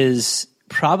also is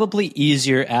probably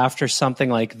easier after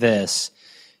something like this,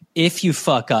 if you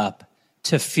fuck up,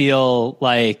 to feel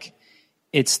like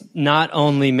it's not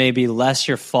only maybe less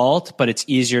your fault, but it's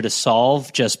easier to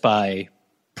solve just by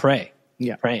praying.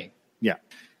 Yeah. Yeah.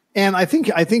 And I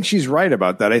think she's right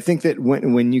about that. I think that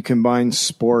when you combine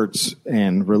sports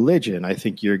and religion, I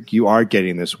think you are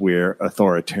getting this weird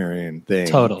authoritarian thing.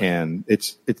 Totally. And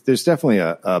it's there's definitely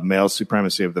a male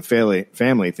supremacy of the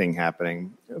family thing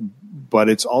happening, but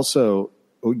it's also,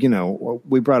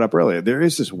 we brought up earlier, there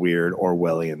is this weird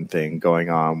Orwellian thing going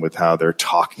on with how they're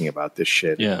talking about this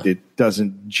shit. Yeah. It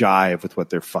doesn't jive with what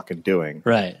they're fucking doing.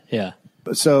 Right. Yeah.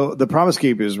 So the Promise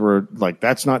Keepers were like,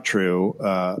 that's not true.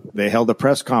 They held a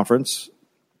press conference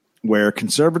where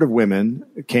conservative women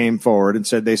came forward and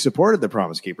said they supported the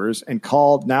Promise Keepers and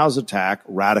called Now's attack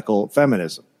radical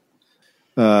feminism.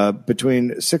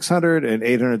 Between 600 and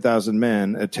 800,000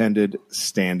 men attended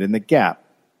Stand in the Gap.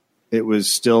 It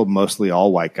was still mostly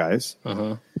all white guys.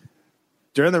 Uh-huh.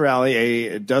 During the rally,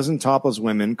 a dozen topless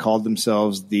women called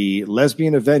themselves the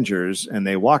Lesbian Avengers, and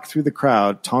they walked through the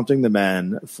crowd taunting the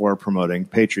men for promoting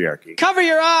patriarchy. Cover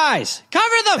your eyes!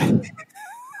 Cover them!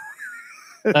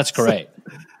 That's great.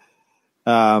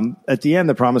 At the end,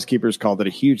 the Promise Keepers called it a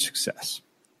huge success.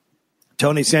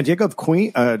 Tony Santiago of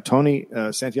Queens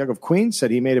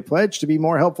said he made a pledge to be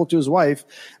more helpful to his wife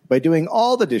by doing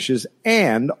all the dishes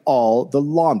and all the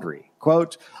laundry.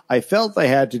 Quote, I felt I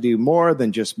had to do more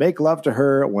than just make love to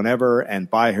her whenever and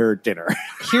buy her dinner.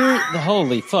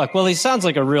 Holy fuck. Well, he sounds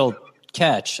like a real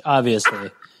catch, obviously.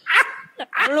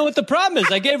 I don't know what the problem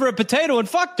is. I gave her a potato and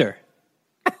fucked her.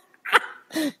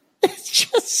 It's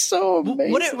just so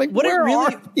amazing.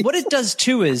 What it does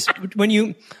too is when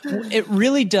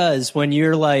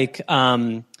you're like,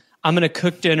 I'm going to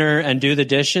cook dinner and do the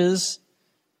dishes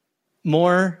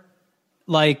more,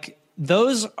 like,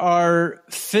 those are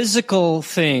physical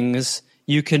things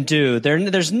you can do.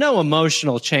 There's no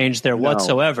emotional change there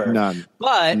whatsoever. None.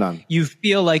 But you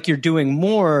feel like you're doing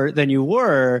more than you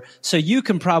were, so you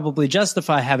can probably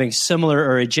justify having similar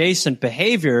or adjacent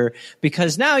behavior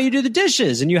because now you do the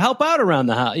dishes and you help out around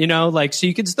the house, so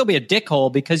you can still be a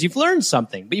dickhole because you've learned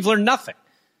something, but you've learned nothing.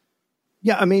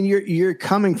 Yeah, I mean, you're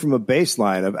coming from a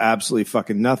baseline of absolutely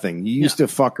fucking nothing. You used to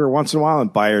fuck her once in a while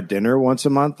and buy her dinner once a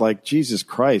month. Like, Jesus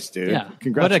Christ, dude. Yeah.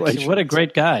 Congratulations. What a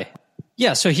great guy.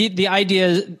 Yeah, so the idea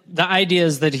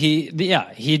is that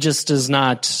he just does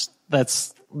not,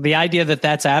 that's the idea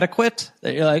that's adequate.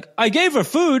 That you're like, I gave her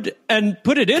food and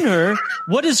put it in her.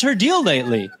 What is her deal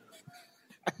lately?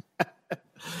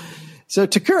 So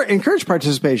to encourage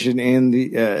participation in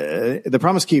the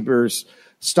Promise Keepers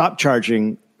stopped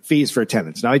charging fees for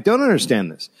attendance. Now, I don't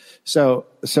understand this. So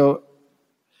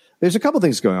there's a couple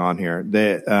things going on here.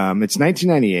 It's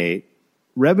 1998.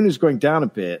 Revenue's going down a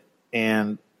bit,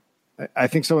 and I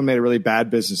think someone made a really bad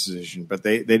business decision, but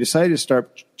they decided to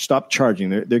stop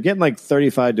charging. They're getting like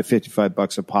 $35 to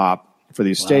 $55 a pop for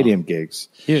these stadium gigs.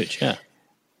 Huge, yeah.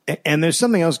 And there's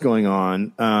something else going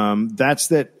on.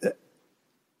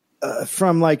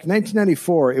 From like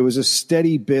 1994, it was a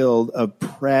steady build of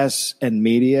press and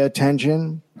media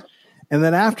attention. And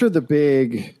then after the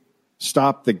big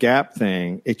Stop the Gap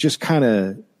thing,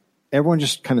 everyone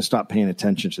just kind of stopped paying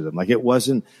attention to them. It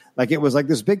was like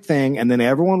this big thing, and then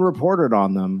everyone reported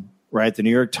on them, right? The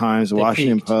New York Times, the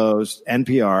Washington peaked. Post,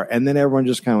 NPR, and then everyone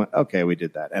just kind of went, okay, we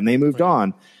did that. And they moved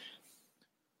on.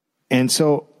 And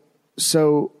so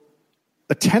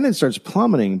attendance starts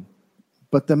plummeting,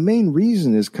 but the main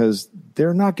reason is because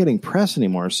they're not getting press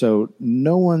anymore. So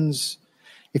no one's,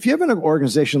 if you have an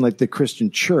organization like the Christian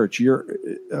Church,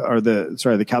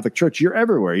 the Catholic Church, you're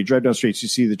everywhere. You drive down the streets, you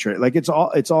see the church. Like it's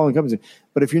all encompassing.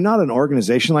 But if you're not an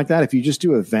organization like that, if you just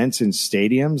do events in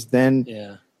stadiums, then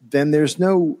there's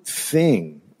no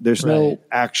thing. There's no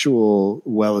actual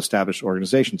well-established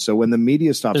organization. So when the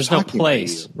media stops There's no talking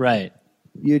place. about you, Right.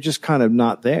 you're just kind of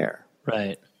not there.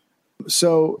 Right.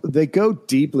 So they go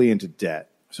deeply into debt.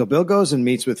 So Bill goes and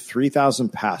meets with 3,000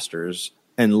 pastors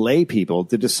and lay people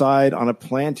to decide on a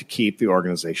plan to keep the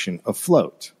organization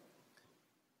afloat.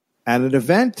 At an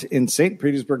event in St.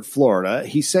 Petersburg, Florida,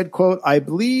 he said, quote, "I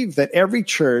believe that every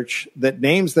church that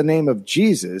names the name of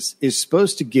Jesus is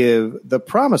supposed to give the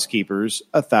Promise Keepers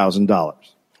 $1,000.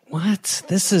 What?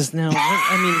 This is now.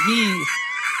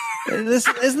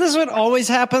 Isn't this what always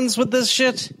happens with this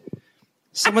shit?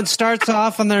 Someone starts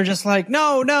off and they're just like,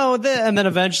 no, and then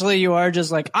eventually you are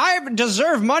just like, I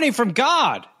deserve money from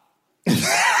God.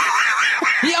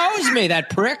 He owes me, that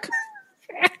prick.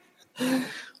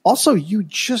 Also, you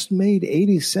just made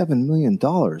 $87 million.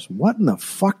 What in the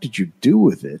fuck did you do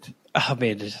with it? I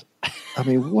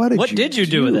mean, what did you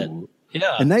do with it?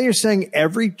 Yeah. And now you're saying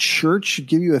every church should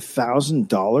give you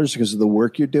 $1,000 because of the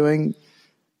work you're doing?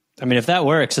 I mean, if that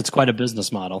works, it's quite a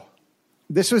business model.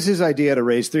 This was his idea to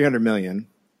raise $300 million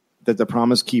that the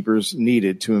Promise Keepers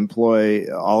needed to employ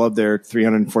all of their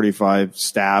 345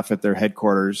 staff at their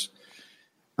headquarters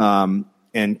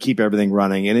and keep everything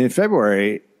running. And in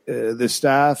February, the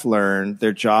staff learned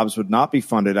their jobs would not be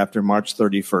funded after March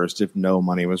 31st if no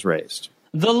money was raised.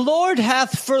 The Lord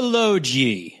hath furloughed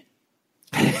ye.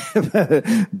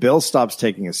 Bill stops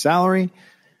taking his salary.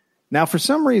 Now, for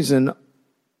some reason,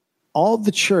 all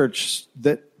the churches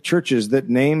that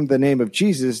named the name of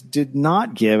Jesus did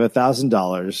not give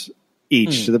 $1,000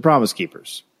 each to the Promise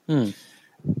Keepers.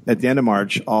 At the end of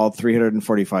March, all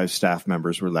 345 staff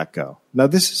members were let go. Now,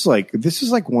 this is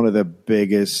like one of the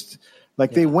biggest.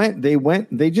 Like they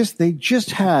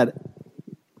just had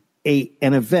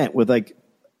an event with like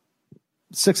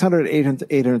 600,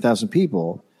 800,000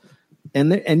 people,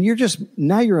 and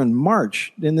you're in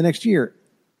March in the next year.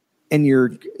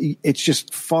 And it's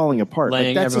just falling apart.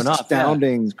 Laying that's everyone off.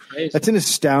 astounding. Yeah. That's an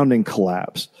astounding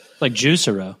collapse. Like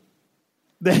Juicero.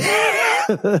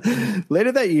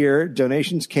 Later that year,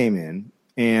 donations came in,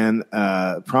 and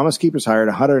Promise Keepers hired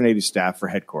 180 staff for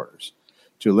headquarters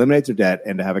to eliminate their debt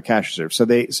and to have a cash reserve. So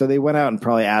they went out and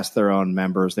probably asked their own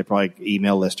members. They probably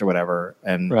email list or whatever,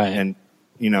 and they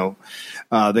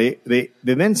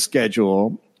then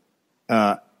schedule.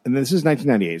 And this is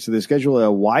 1998, so they schedule a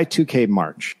Y2K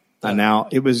march. Now,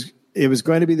 it was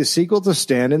going to be the sequel to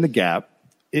Stand in the Gap.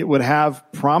 It would have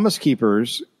Promise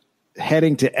Keepers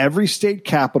heading to every state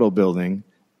capitol building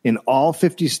in all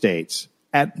 50 states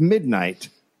at midnight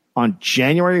on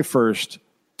January 1st,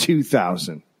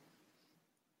 2000.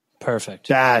 Perfect.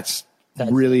 That's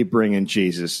really bringing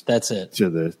Jesus. That's it.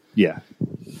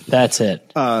 That's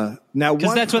it. Now,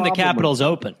 because that's when the capitol's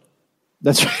open.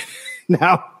 That's right.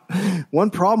 Now, one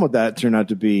problem with that turned out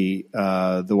to be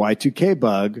the Y2K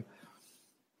bug,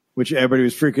 which everybody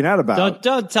was freaking out about.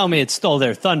 Don't tell me it stole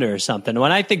their thunder or something.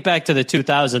 When I think back to the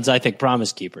 2000s, I think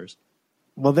Promise Keepers.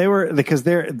 Well, they were, because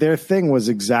their thing was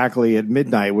exactly at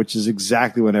midnight, which is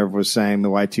exactly when everyone was saying the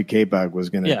Y2K bug was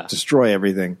going to destroy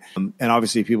everything. And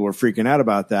obviously people were freaking out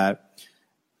about that.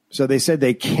 So they said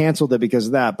they canceled it because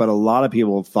of that, but a lot of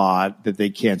people thought that they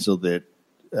canceled it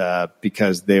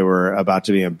because they were about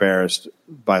to be embarrassed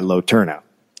by low turnout.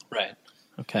 Right.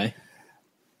 Okay.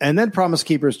 And then Promise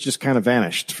Keepers just kind of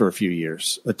vanished for a few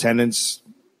years. Attendance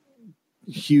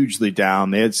hugely down.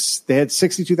 They had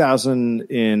 62,000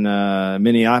 in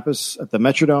Minneapolis at the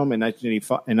Metrodome in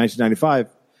 1995,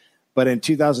 but in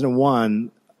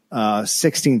 2001,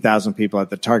 16,000 people at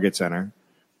the Target Center.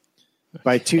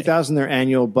 By 2000, their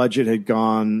annual budget had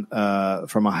gone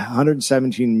from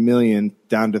 117 million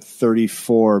down to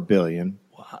 34 billion.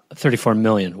 34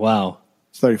 million. Wow.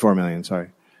 It's 34 million. Sorry.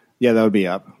 Yeah, that would be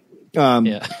up.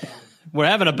 Yeah. We're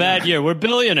having a bad year. We're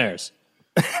billionaires.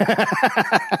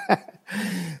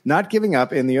 Not giving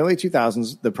up, in the early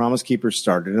 2000s, the Promise Keepers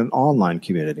started an online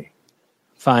community.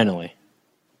 Finally.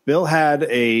 Bill had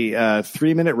a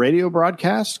 3-minute radio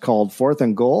broadcast called Fourth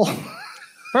and Goal.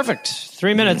 Perfect.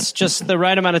 3 minutes, just the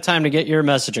right amount of time to get your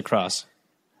message across.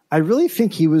 I really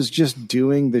think he was just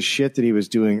doing the shit that he was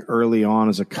doing early on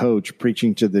as a coach,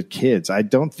 preaching to the kids. I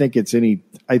don't think it's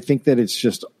I think that it's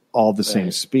just all the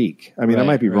same speak. I mean, I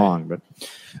might be wrong, but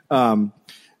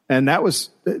And that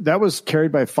was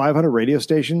carried by 500 radio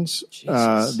stations.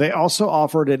 They also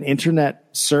offered an internet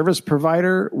service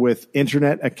provider with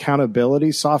internet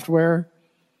accountability software.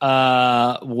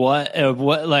 What?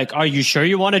 Like, are you sure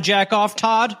you want to jack off,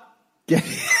 Todd?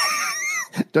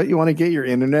 Don't you want to get your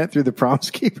internet through the Promise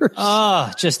Keepers?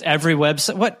 Just every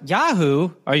website. What?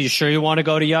 Yahoo? Are you sure you want to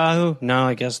go to Yahoo? No,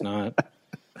 I guess not.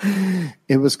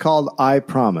 It was called I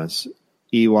Promise,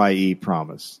 EYE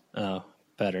Promise. Oh,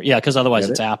 better. Yeah, because otherwise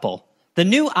it's Apple. The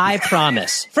new I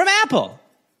Promise from Apple.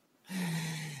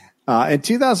 In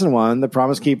 2001, the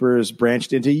Promise Keepers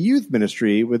branched into youth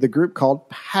ministry with a group called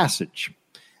Passage.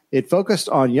 It focused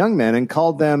on young men and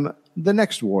called them the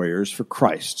next warriors for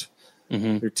Christ.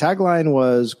 Mm-hmm. Their tagline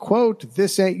was, quote,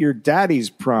 "This ain't your daddy's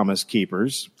Promise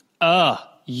Keepers." By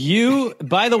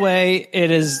the way,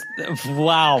 it is,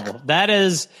 wow. That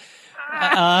is,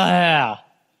 yeah.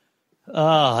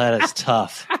 Oh, that is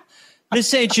tough.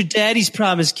 This ain't your daddy's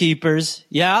Promise Keepers.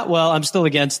 Yeah, well, I'm still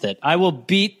against it. I will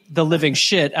beat the living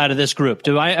shit out of this group.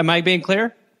 Am I being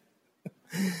clear?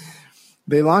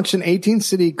 They launched an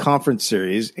 18-city conference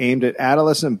series aimed at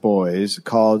adolescent boys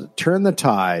called Turn the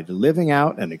Tide, Living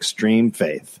Out an Extreme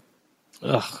Faith.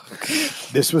 Ugh.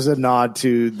 This was a nod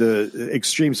to the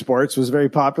extreme sports was a very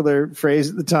popular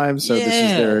phrase at the time. So This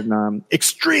is their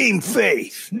extreme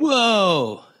faith.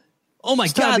 Whoa. Oh my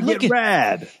God! Look at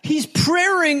rad. He's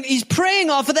praying. He's praying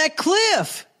off of that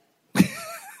cliff.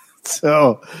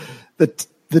 So,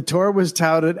 the tour was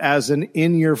touted as an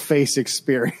in-your-face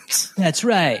experience. That's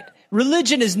right.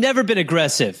 Religion has never been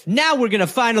aggressive. Now we're going to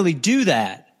finally do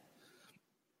that.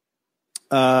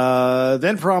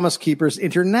 Then Promise Keepers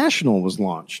International was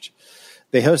launched.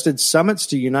 They hosted summits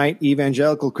to unite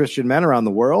evangelical Christian men around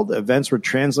the world. Events were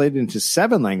translated into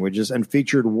 7 languages and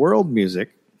featured world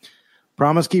music.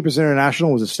 Promise Keepers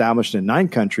International was established in 9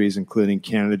 countries, including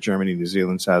Canada, Germany, New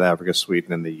Zealand, South Africa,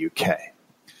 Sweden, and the UK.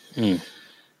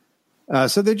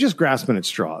 So they're just grasping at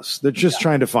straws. They're just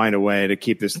trying to find a way to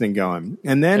keep this thing going.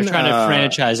 And then they're trying to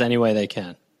franchise any way they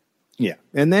can. Yeah.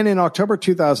 And then in October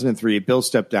 2003, Bill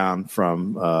stepped down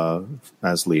from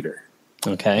as leader.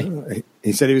 Okay.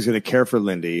 He said he was going to care for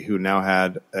Lindy, who now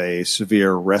had a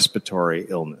severe respiratory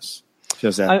illness.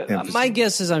 My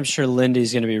guess is I'm sure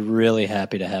Lindy's going to be really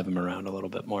happy to have him around a little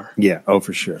bit more. Yeah. Oh,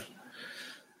 for sure.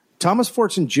 Thomas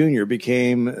Fortson Jr.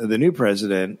 became the new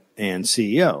president and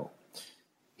CEO.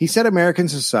 He said American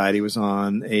society was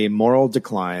on a moral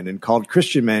decline and called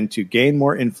Christian men to gain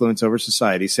more influence over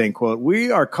society, saying, quote,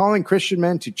 "We are calling Christian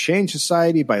men to change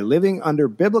society by living under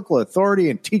biblical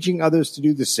authority and teaching others to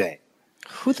do the same."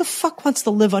 Who the fuck wants to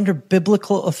live under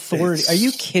biblical authority? Are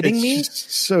you kidding me?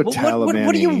 So Taliban-y.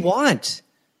 What do you want?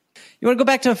 You want to go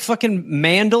back to fucking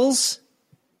Mandels?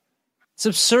 It's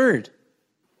absurd.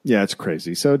 Yeah, it's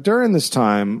crazy. So during this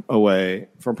time away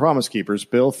from Promise Keepers,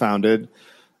 Bill founded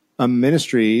a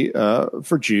ministry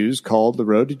for Jews called the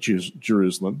Road to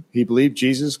Jerusalem. He believed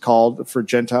Jesus called for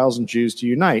Gentiles and Jews to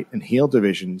unite and heal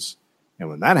divisions. And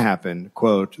when that happened,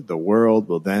 quote, "the world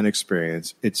will then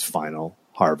experience its final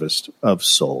harvest of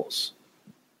souls."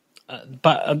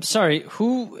 But I'm sorry,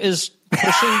 who is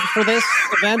pushing for this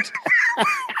event?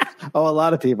 Oh, a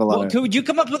lot of people. Could you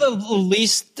come up with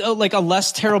a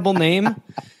less terrible name?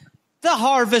 The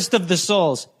Harvest of the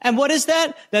Souls. And what is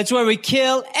that? That's where we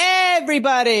kill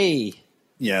everybody.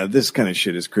 Yeah, this kind of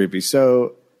shit is creepy.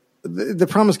 So the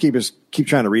Promise Keepers keep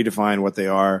trying to redefine what they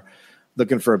are,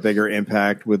 looking for a bigger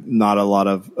impact with not a lot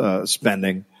of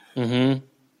spending. Mm-hmm.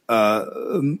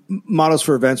 Mottos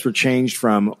for events were changed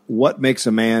from "what makes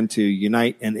a man" to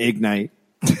 "unite and ignite."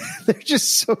 They're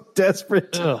just so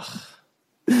desperate. Ugh.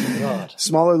 God.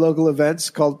 Smaller local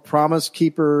events called Promise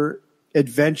Keeper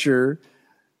Adventure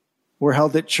were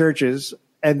held at churches,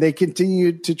 and they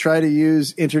continued to try to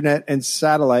use internet and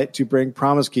satellite to bring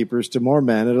Promise Keepers to more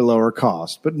men at a lower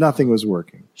cost, but nothing was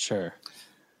working. Sure.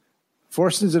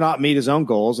 Fortson did not meet his own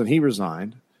goals, and he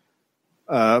resigned.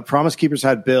 Promise Keepers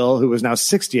had Bill, who was now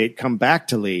 68, come back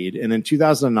to lead, and in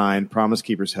 2009, Promise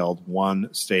Keepers held one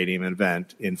stadium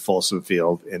event in Folsom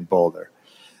Field in Boulder.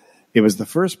 It was the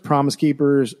first Promise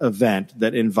Keepers event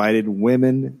that invited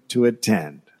women to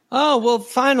attend. Oh, well,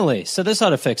 finally. So this ought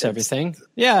to fix everything.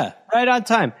 Yeah, right on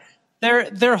time.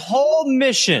 Their whole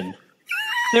mission,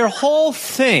 their whole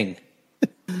thing.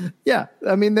 Yeah,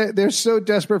 I mean, they're so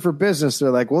desperate for business.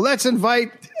 They're like, well, let's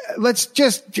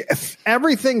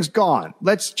everything's gone.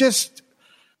 Let's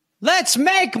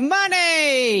make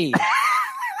money.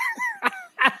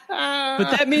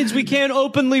 But that means we can't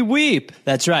openly weep.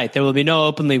 That's right. There will be no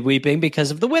openly weeping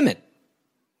because of the women.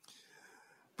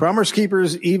 Promise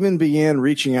Keepers even began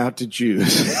reaching out to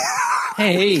Jews.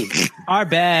 Hey, our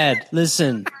bad.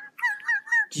 Listen,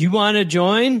 Do you want to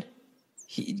join?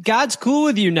 God's cool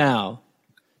with you now.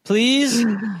 Please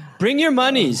bring your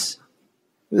monies.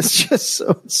 It's just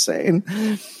so insane.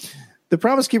 The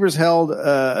Promise Keepers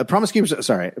Promise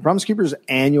Keepers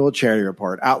annual charity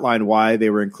report outlined why they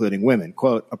were including women.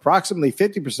 Quote, approximately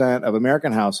 50% of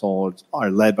American households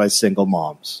are led by single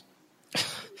moms.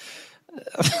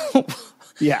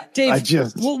 Yeah, Dave,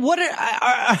 what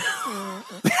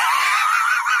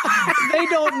they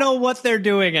don't know what they're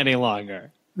doing any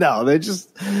longer. No, they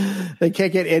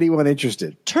can't get anyone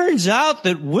interested. Turns out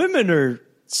that women are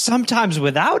sometimes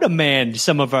without a man,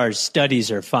 some of our studies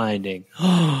are finding.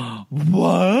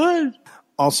 What?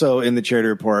 Also in the charity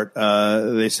report,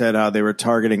 they said how they were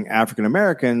targeting African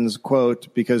Americans,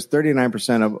 quote, because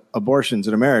 39% of abortions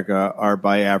in America are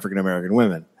by African American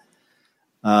women.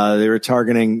 They were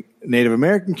targeting Native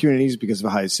American communities because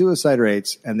of high suicide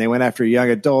rates, and they went after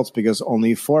young adults because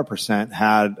only 4%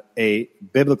 had a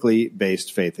biblically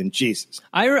based faith in Jesus.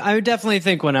 I would definitely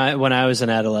think when I was an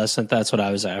adolescent, that's what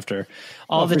I was after.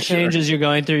 All the changes you're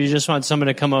going through, you just want someone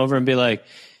to come over and be like,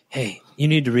 hey, you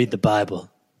need to read the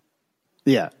Bible.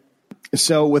 Yeah.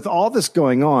 So with all this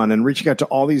going on and reaching out to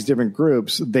all these different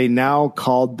groups, they now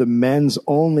called the men's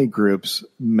only groups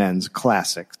Men's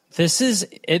Classics. This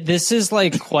is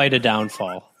like quite a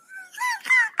downfall.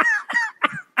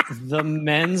 The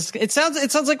men's it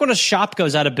sounds like when a shop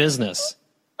goes out of business.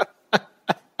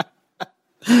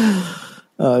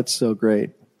 It's so great.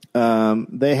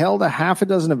 They held a half a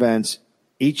dozen events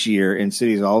each year in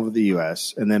cities all over the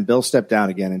U.S., and then Bill stepped down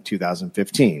again in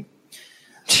 2015.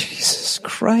 Jesus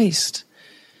Christ.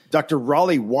 Dr.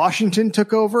 Raleigh Washington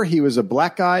took over. He was a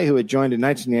black guy who had joined in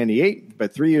 1998,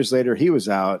 but 3 years later he was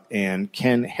out, and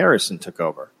Ken Harrison took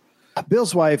over.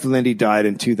 Bill's wife, Lindy, died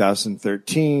in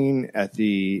 2013 at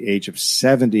the age of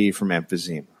 70 from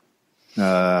emphysema.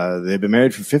 They've been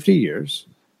married for 50 years,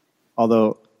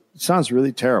 although it sounds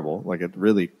really terrible, like a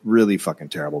really, really fucking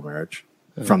terrible marriage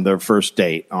from their first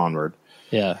date onward.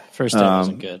 Yeah, first date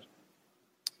wasn't good.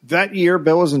 That year,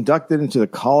 Bill was inducted into the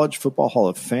College Football Hall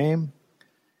of Fame.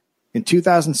 In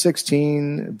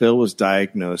 2016, Bill was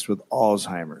diagnosed with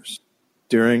Alzheimer's.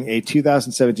 During a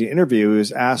 2017 interview, he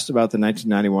was asked about the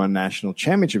 1991 national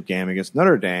championship game against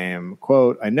Notre Dame.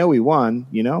 Quote, I know we won,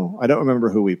 I don't remember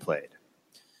who we played.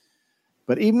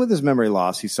 But even with his memory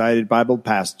loss, he cited Bible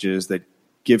passages that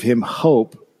give him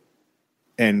hope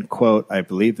and, quote, I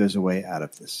believe there's a way out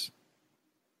of this.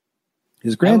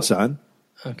 His grandson.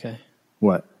 Okay.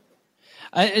 What?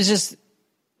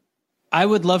 I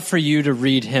would love for you to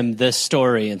read him this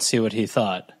story and see what he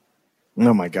thought.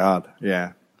 Oh, my God.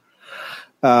 Yeah.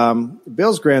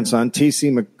 Bill's grandson, T.C.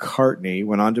 McCartney,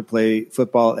 went on to play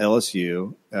football at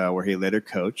LSU, where he later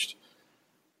coached.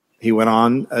 He went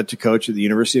on to coach at the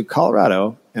University of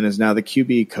Colorado and is now the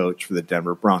QB coach for the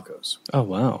Denver Broncos. Oh,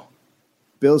 wow.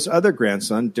 Bill's other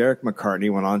grandson, Derek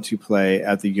McCartney, went on to play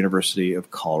at the University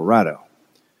of Colorado.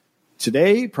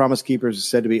 Today, Promise Keepers is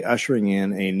said to be ushering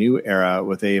in a new era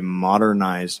with a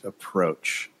modernized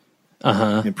approach.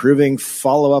 Improving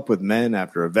follow-up with men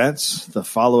after events. The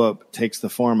follow-up takes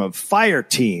the form of fire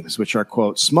teams, which are,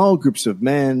 quote, small groups of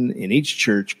men in each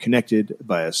church connected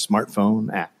by a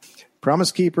smartphone app.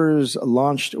 Promise Keepers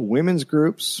launched women's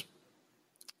groups,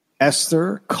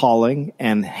 Esther Calling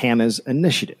and Hannah's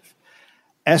Initiative.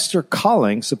 Esther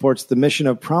Calling supports the mission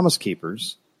of Promise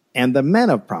Keepers and the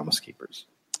men of Promise Keepers.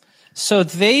 So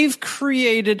they've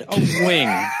created a wing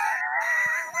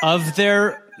of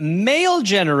their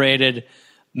male-generated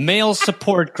male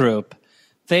support group.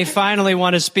 They finally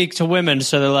want to speak to women,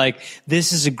 so they're like,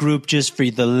 this is a group just for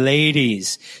the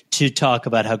ladies to talk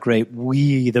about how great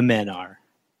we, the men, are.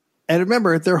 And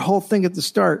remember, their whole thing at the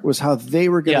start was how they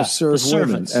were going to serve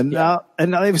women. And now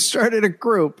they've started a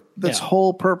group that's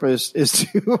whole purpose is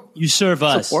to you serve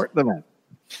us. Support the men.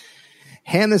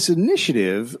 Hannah's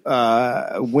Initiative,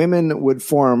 women would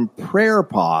form prayer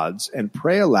pods and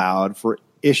pray aloud for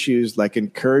issues like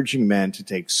encouraging men to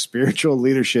take spiritual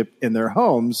leadership in their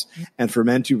homes and for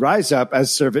men to rise up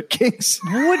as servant kings.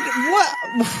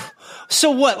 What?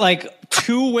 So what? Like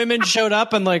 2 women showed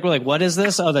up and we're like, what is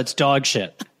this? Oh, that's dog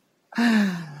shit.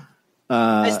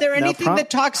 Is there anything that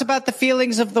talks about the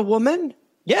feelings of the woman?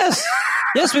 Yes.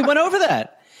 Yes, we went over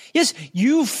that. Yes,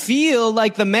 you feel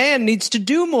like the man needs to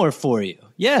do more for you.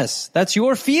 Yes, that's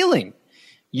your feeling.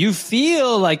 You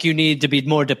feel like you need to be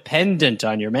more dependent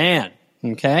on your man.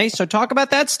 Okay, so talk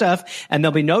about that stuff, and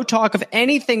there'll be no talk of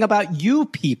anything about you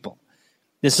people.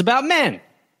 This is about men.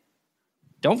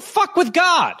 Don't fuck with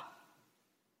God.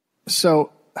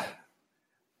 So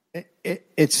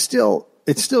it's still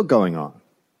going on.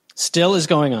 Still is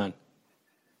going on.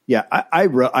 Yeah,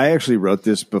 I actually wrote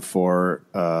this before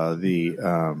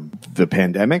the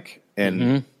pandemic,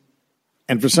 and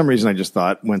for some reason I just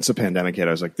thought once the pandemic hit,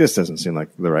 I was like, this doesn't seem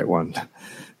like the right one.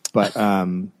 But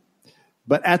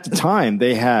at the time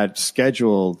they had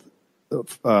scheduled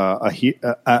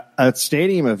a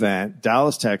stadium event,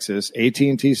 Dallas, Texas,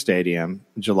 AT&T Stadium,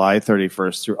 July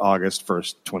 31st through August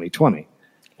 1st, 2020.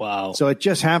 Wow! So it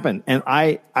just happened, and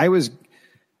I was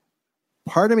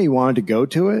part of me wanted to go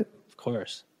to it, Of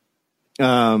course.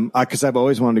 Because I've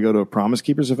always wanted to go to a Promise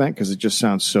Keepers event because it just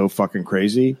sounds so fucking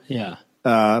crazy. Yeah.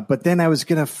 But then I was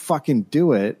gonna fucking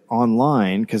do it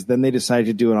online because then they decided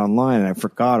to do it online and I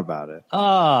forgot about it.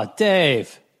 Oh,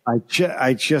 Dave.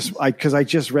 Because I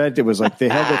just read it was like they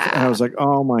had it, and I was like,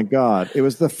 oh my god, it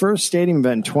was the first stadium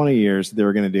event in 20 years that they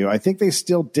were going to do. I think they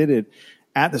still did it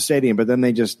at the stadium, but then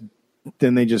they just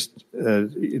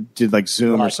did like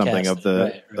Zoom or something of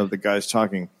the guys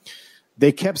talking.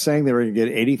 They kept saying they were going to get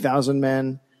 80,000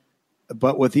 men,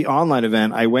 but with the online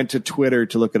event, I went to Twitter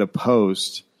to look at a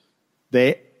post.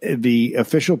 The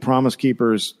official Promise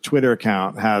Keepers Twitter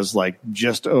account has like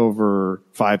just over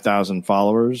 5,000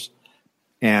 followers,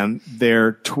 and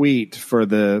their tweet for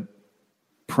the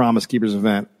Promise Keepers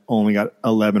event only got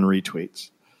 11 retweets.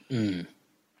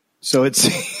 So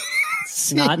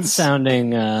it's not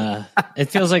sounding. It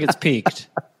feels like it's peaked.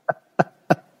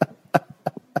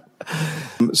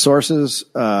 Sources.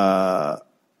 A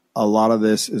lot of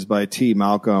this is by T.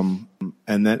 Malcolm,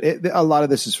 and then a lot of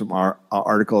this is from our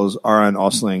articles. R.N.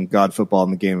 Osling, God, Football,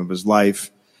 and the Game of His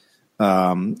Life.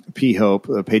 P. Hope,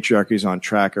 Patriarchy is on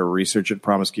Track, a research at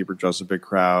Promise Keeper, Joseph Big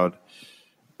Crowd.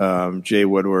 Jay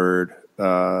Woodward,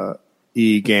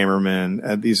 E. Gamerman,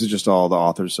 and these are just all the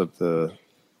authors of the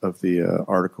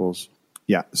articles.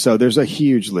 Yeah, so there's a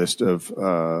huge list of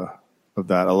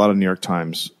that. A lot of New York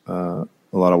Times, a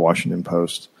lot of Washington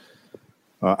Post,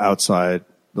 outside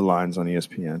the lines on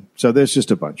ESPN. So there's just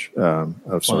a bunch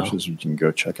of sources you can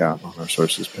go check out on our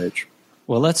sources page.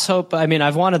 Well, let's hope. I mean,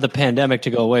 I've wanted the pandemic to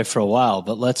go away for a while,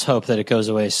 but let's hope that it goes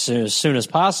away as soon as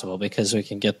possible because we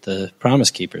can get the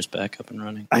Promise Keepers back up and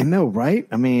running. I know, right?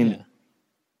 I mean,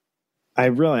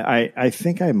 I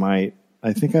think I might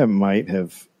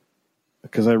have,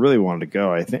 because I really wanted to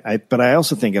go. But I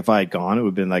also think if I had gone, it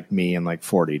would have been like me and like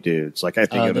 40 dudes. Like I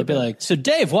think they'd be like, "So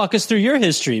Dave, walk us through your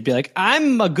history." You'd be like,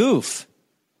 "I'm a goof."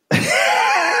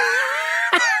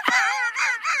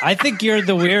 I think you're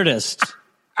the weirdest.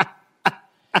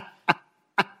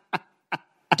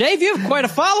 Dave, you have quite a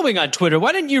following on Twitter.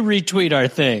 Why didn't you retweet our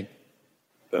thing?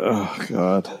 Oh,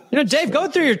 God. You know, Dave,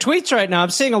 going through your tweets right now, I'm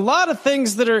seeing a lot of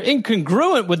things that are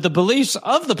incongruent with the beliefs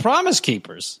of the Promise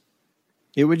Keepers.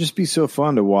 It would just be so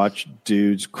fun to watch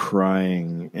dudes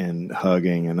crying and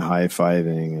hugging and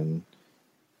high-fiving and,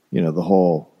 you know, the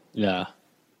whole... Yeah.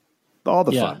 All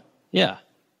the fun. Yeah.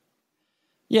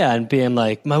 Yeah, and being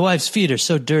like, my wife's feet are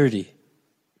so dirty.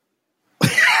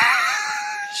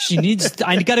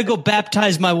 I got to go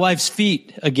baptize my wife's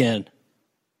feet again.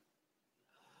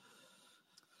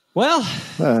 Well,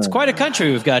 it's quite a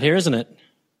country we've got here, isn't it?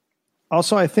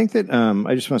 Also, I think that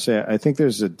I just want to say I think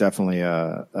there's definitely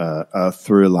a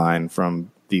through line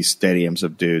from these stadiums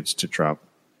of dudes to Trump.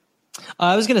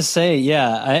 I was going to say,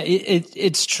 yeah,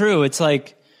 it's true. It's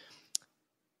like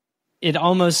it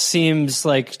almost seems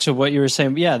like to what you were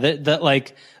saying. Yeah, that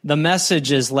like the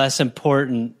message is less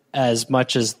important as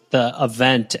much as the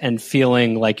event and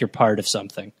feeling like you're part of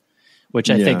something, which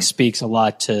I think speaks a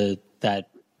lot to that,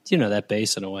 you know, that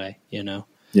base in a way, you know?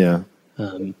 Yeah.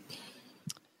 I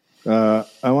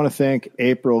want to thank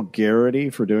April Garrity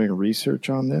for doing research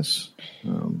on this.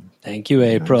 Thank you,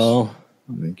 April.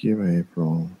 Nice. Thank you,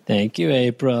 April. Thank you,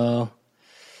 April.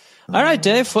 All right,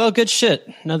 Dave. Well, good shit.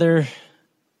 Another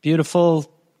beautiful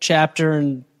chapter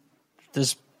in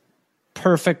this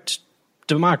perfect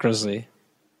democracy.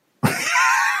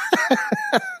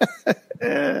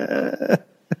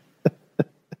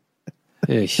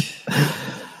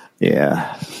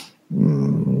 Yeah.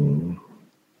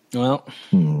 Well,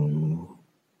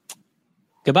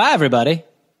 goodbye, everybody.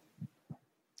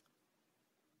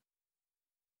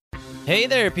 Hey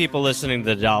there, people listening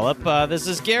to The Dollop. This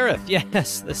is Gareth.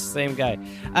 Yes, this same guy.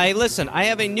 I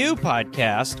have a new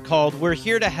podcast called We're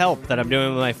Here to Help that I'm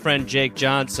doing with my friend Jake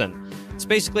Johnson. It's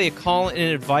basically a call and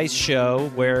advice show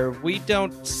where we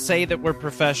don't say that we're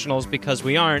professionals because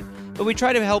we aren't, but we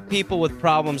try to help people with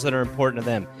problems that are important to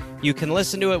them. You can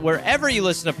listen to it wherever you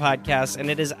listen to podcasts,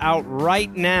 and it is out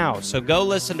right now. So go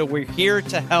listen to We're Here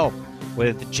to Help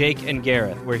with Jake and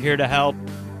Gareth. We're Here to Help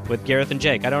with Gareth and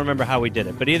Jake. I don't remember how we did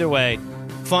it, but either way,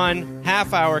 fun,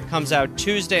 half hour, comes out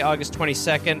Tuesday, August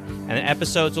 22nd, and the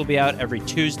episodes will be out every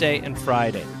Tuesday and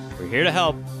Friday. We're here to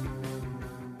help.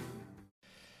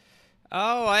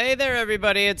 Oh, hey there,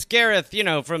 everybody. It's Gareth,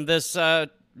 from this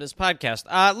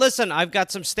podcast. Listen, I've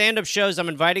got some stand-up shows I'm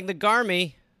inviting the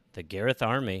Gareth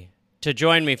Army, to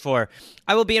join me for.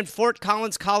 I will be in Fort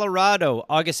Collins, Colorado,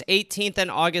 August 18th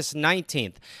and August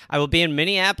 19th. I will be in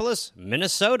Minneapolis,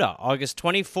 Minnesota, August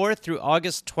 24th through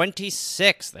August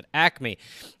 26th at Acme.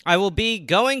 I will be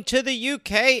going to the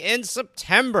UK in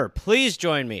September. Please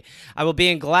join me. I will be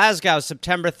in Glasgow,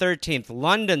 September 13th,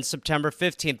 London, September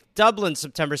 15th, Dublin,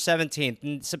 September 17th,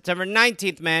 and September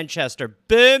 19th, Manchester,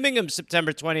 Birmingham,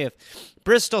 September 20th,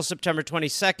 Bristol, September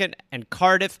 22nd, and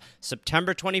Cardiff,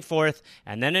 September 24th.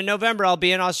 And then in November, I'll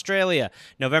be in Australia.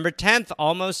 November 10th,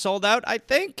 almost sold out, I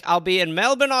think. I'll be in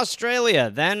Melbourne, Australia.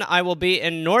 Then I will be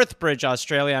in Northbridge,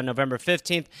 Australia on November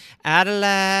 15th.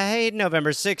 Adelaide,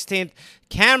 November 16th.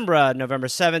 Canberra, November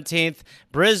 17th.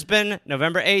 Brisbane,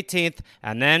 November 18th.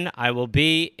 And then I will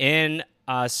be in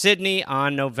Sydney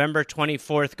on November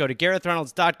 24th. Go to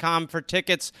GarethReynolds.com for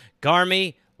tickets.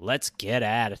 Garmy, let's get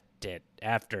at it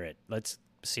after it. Let's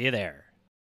see you there.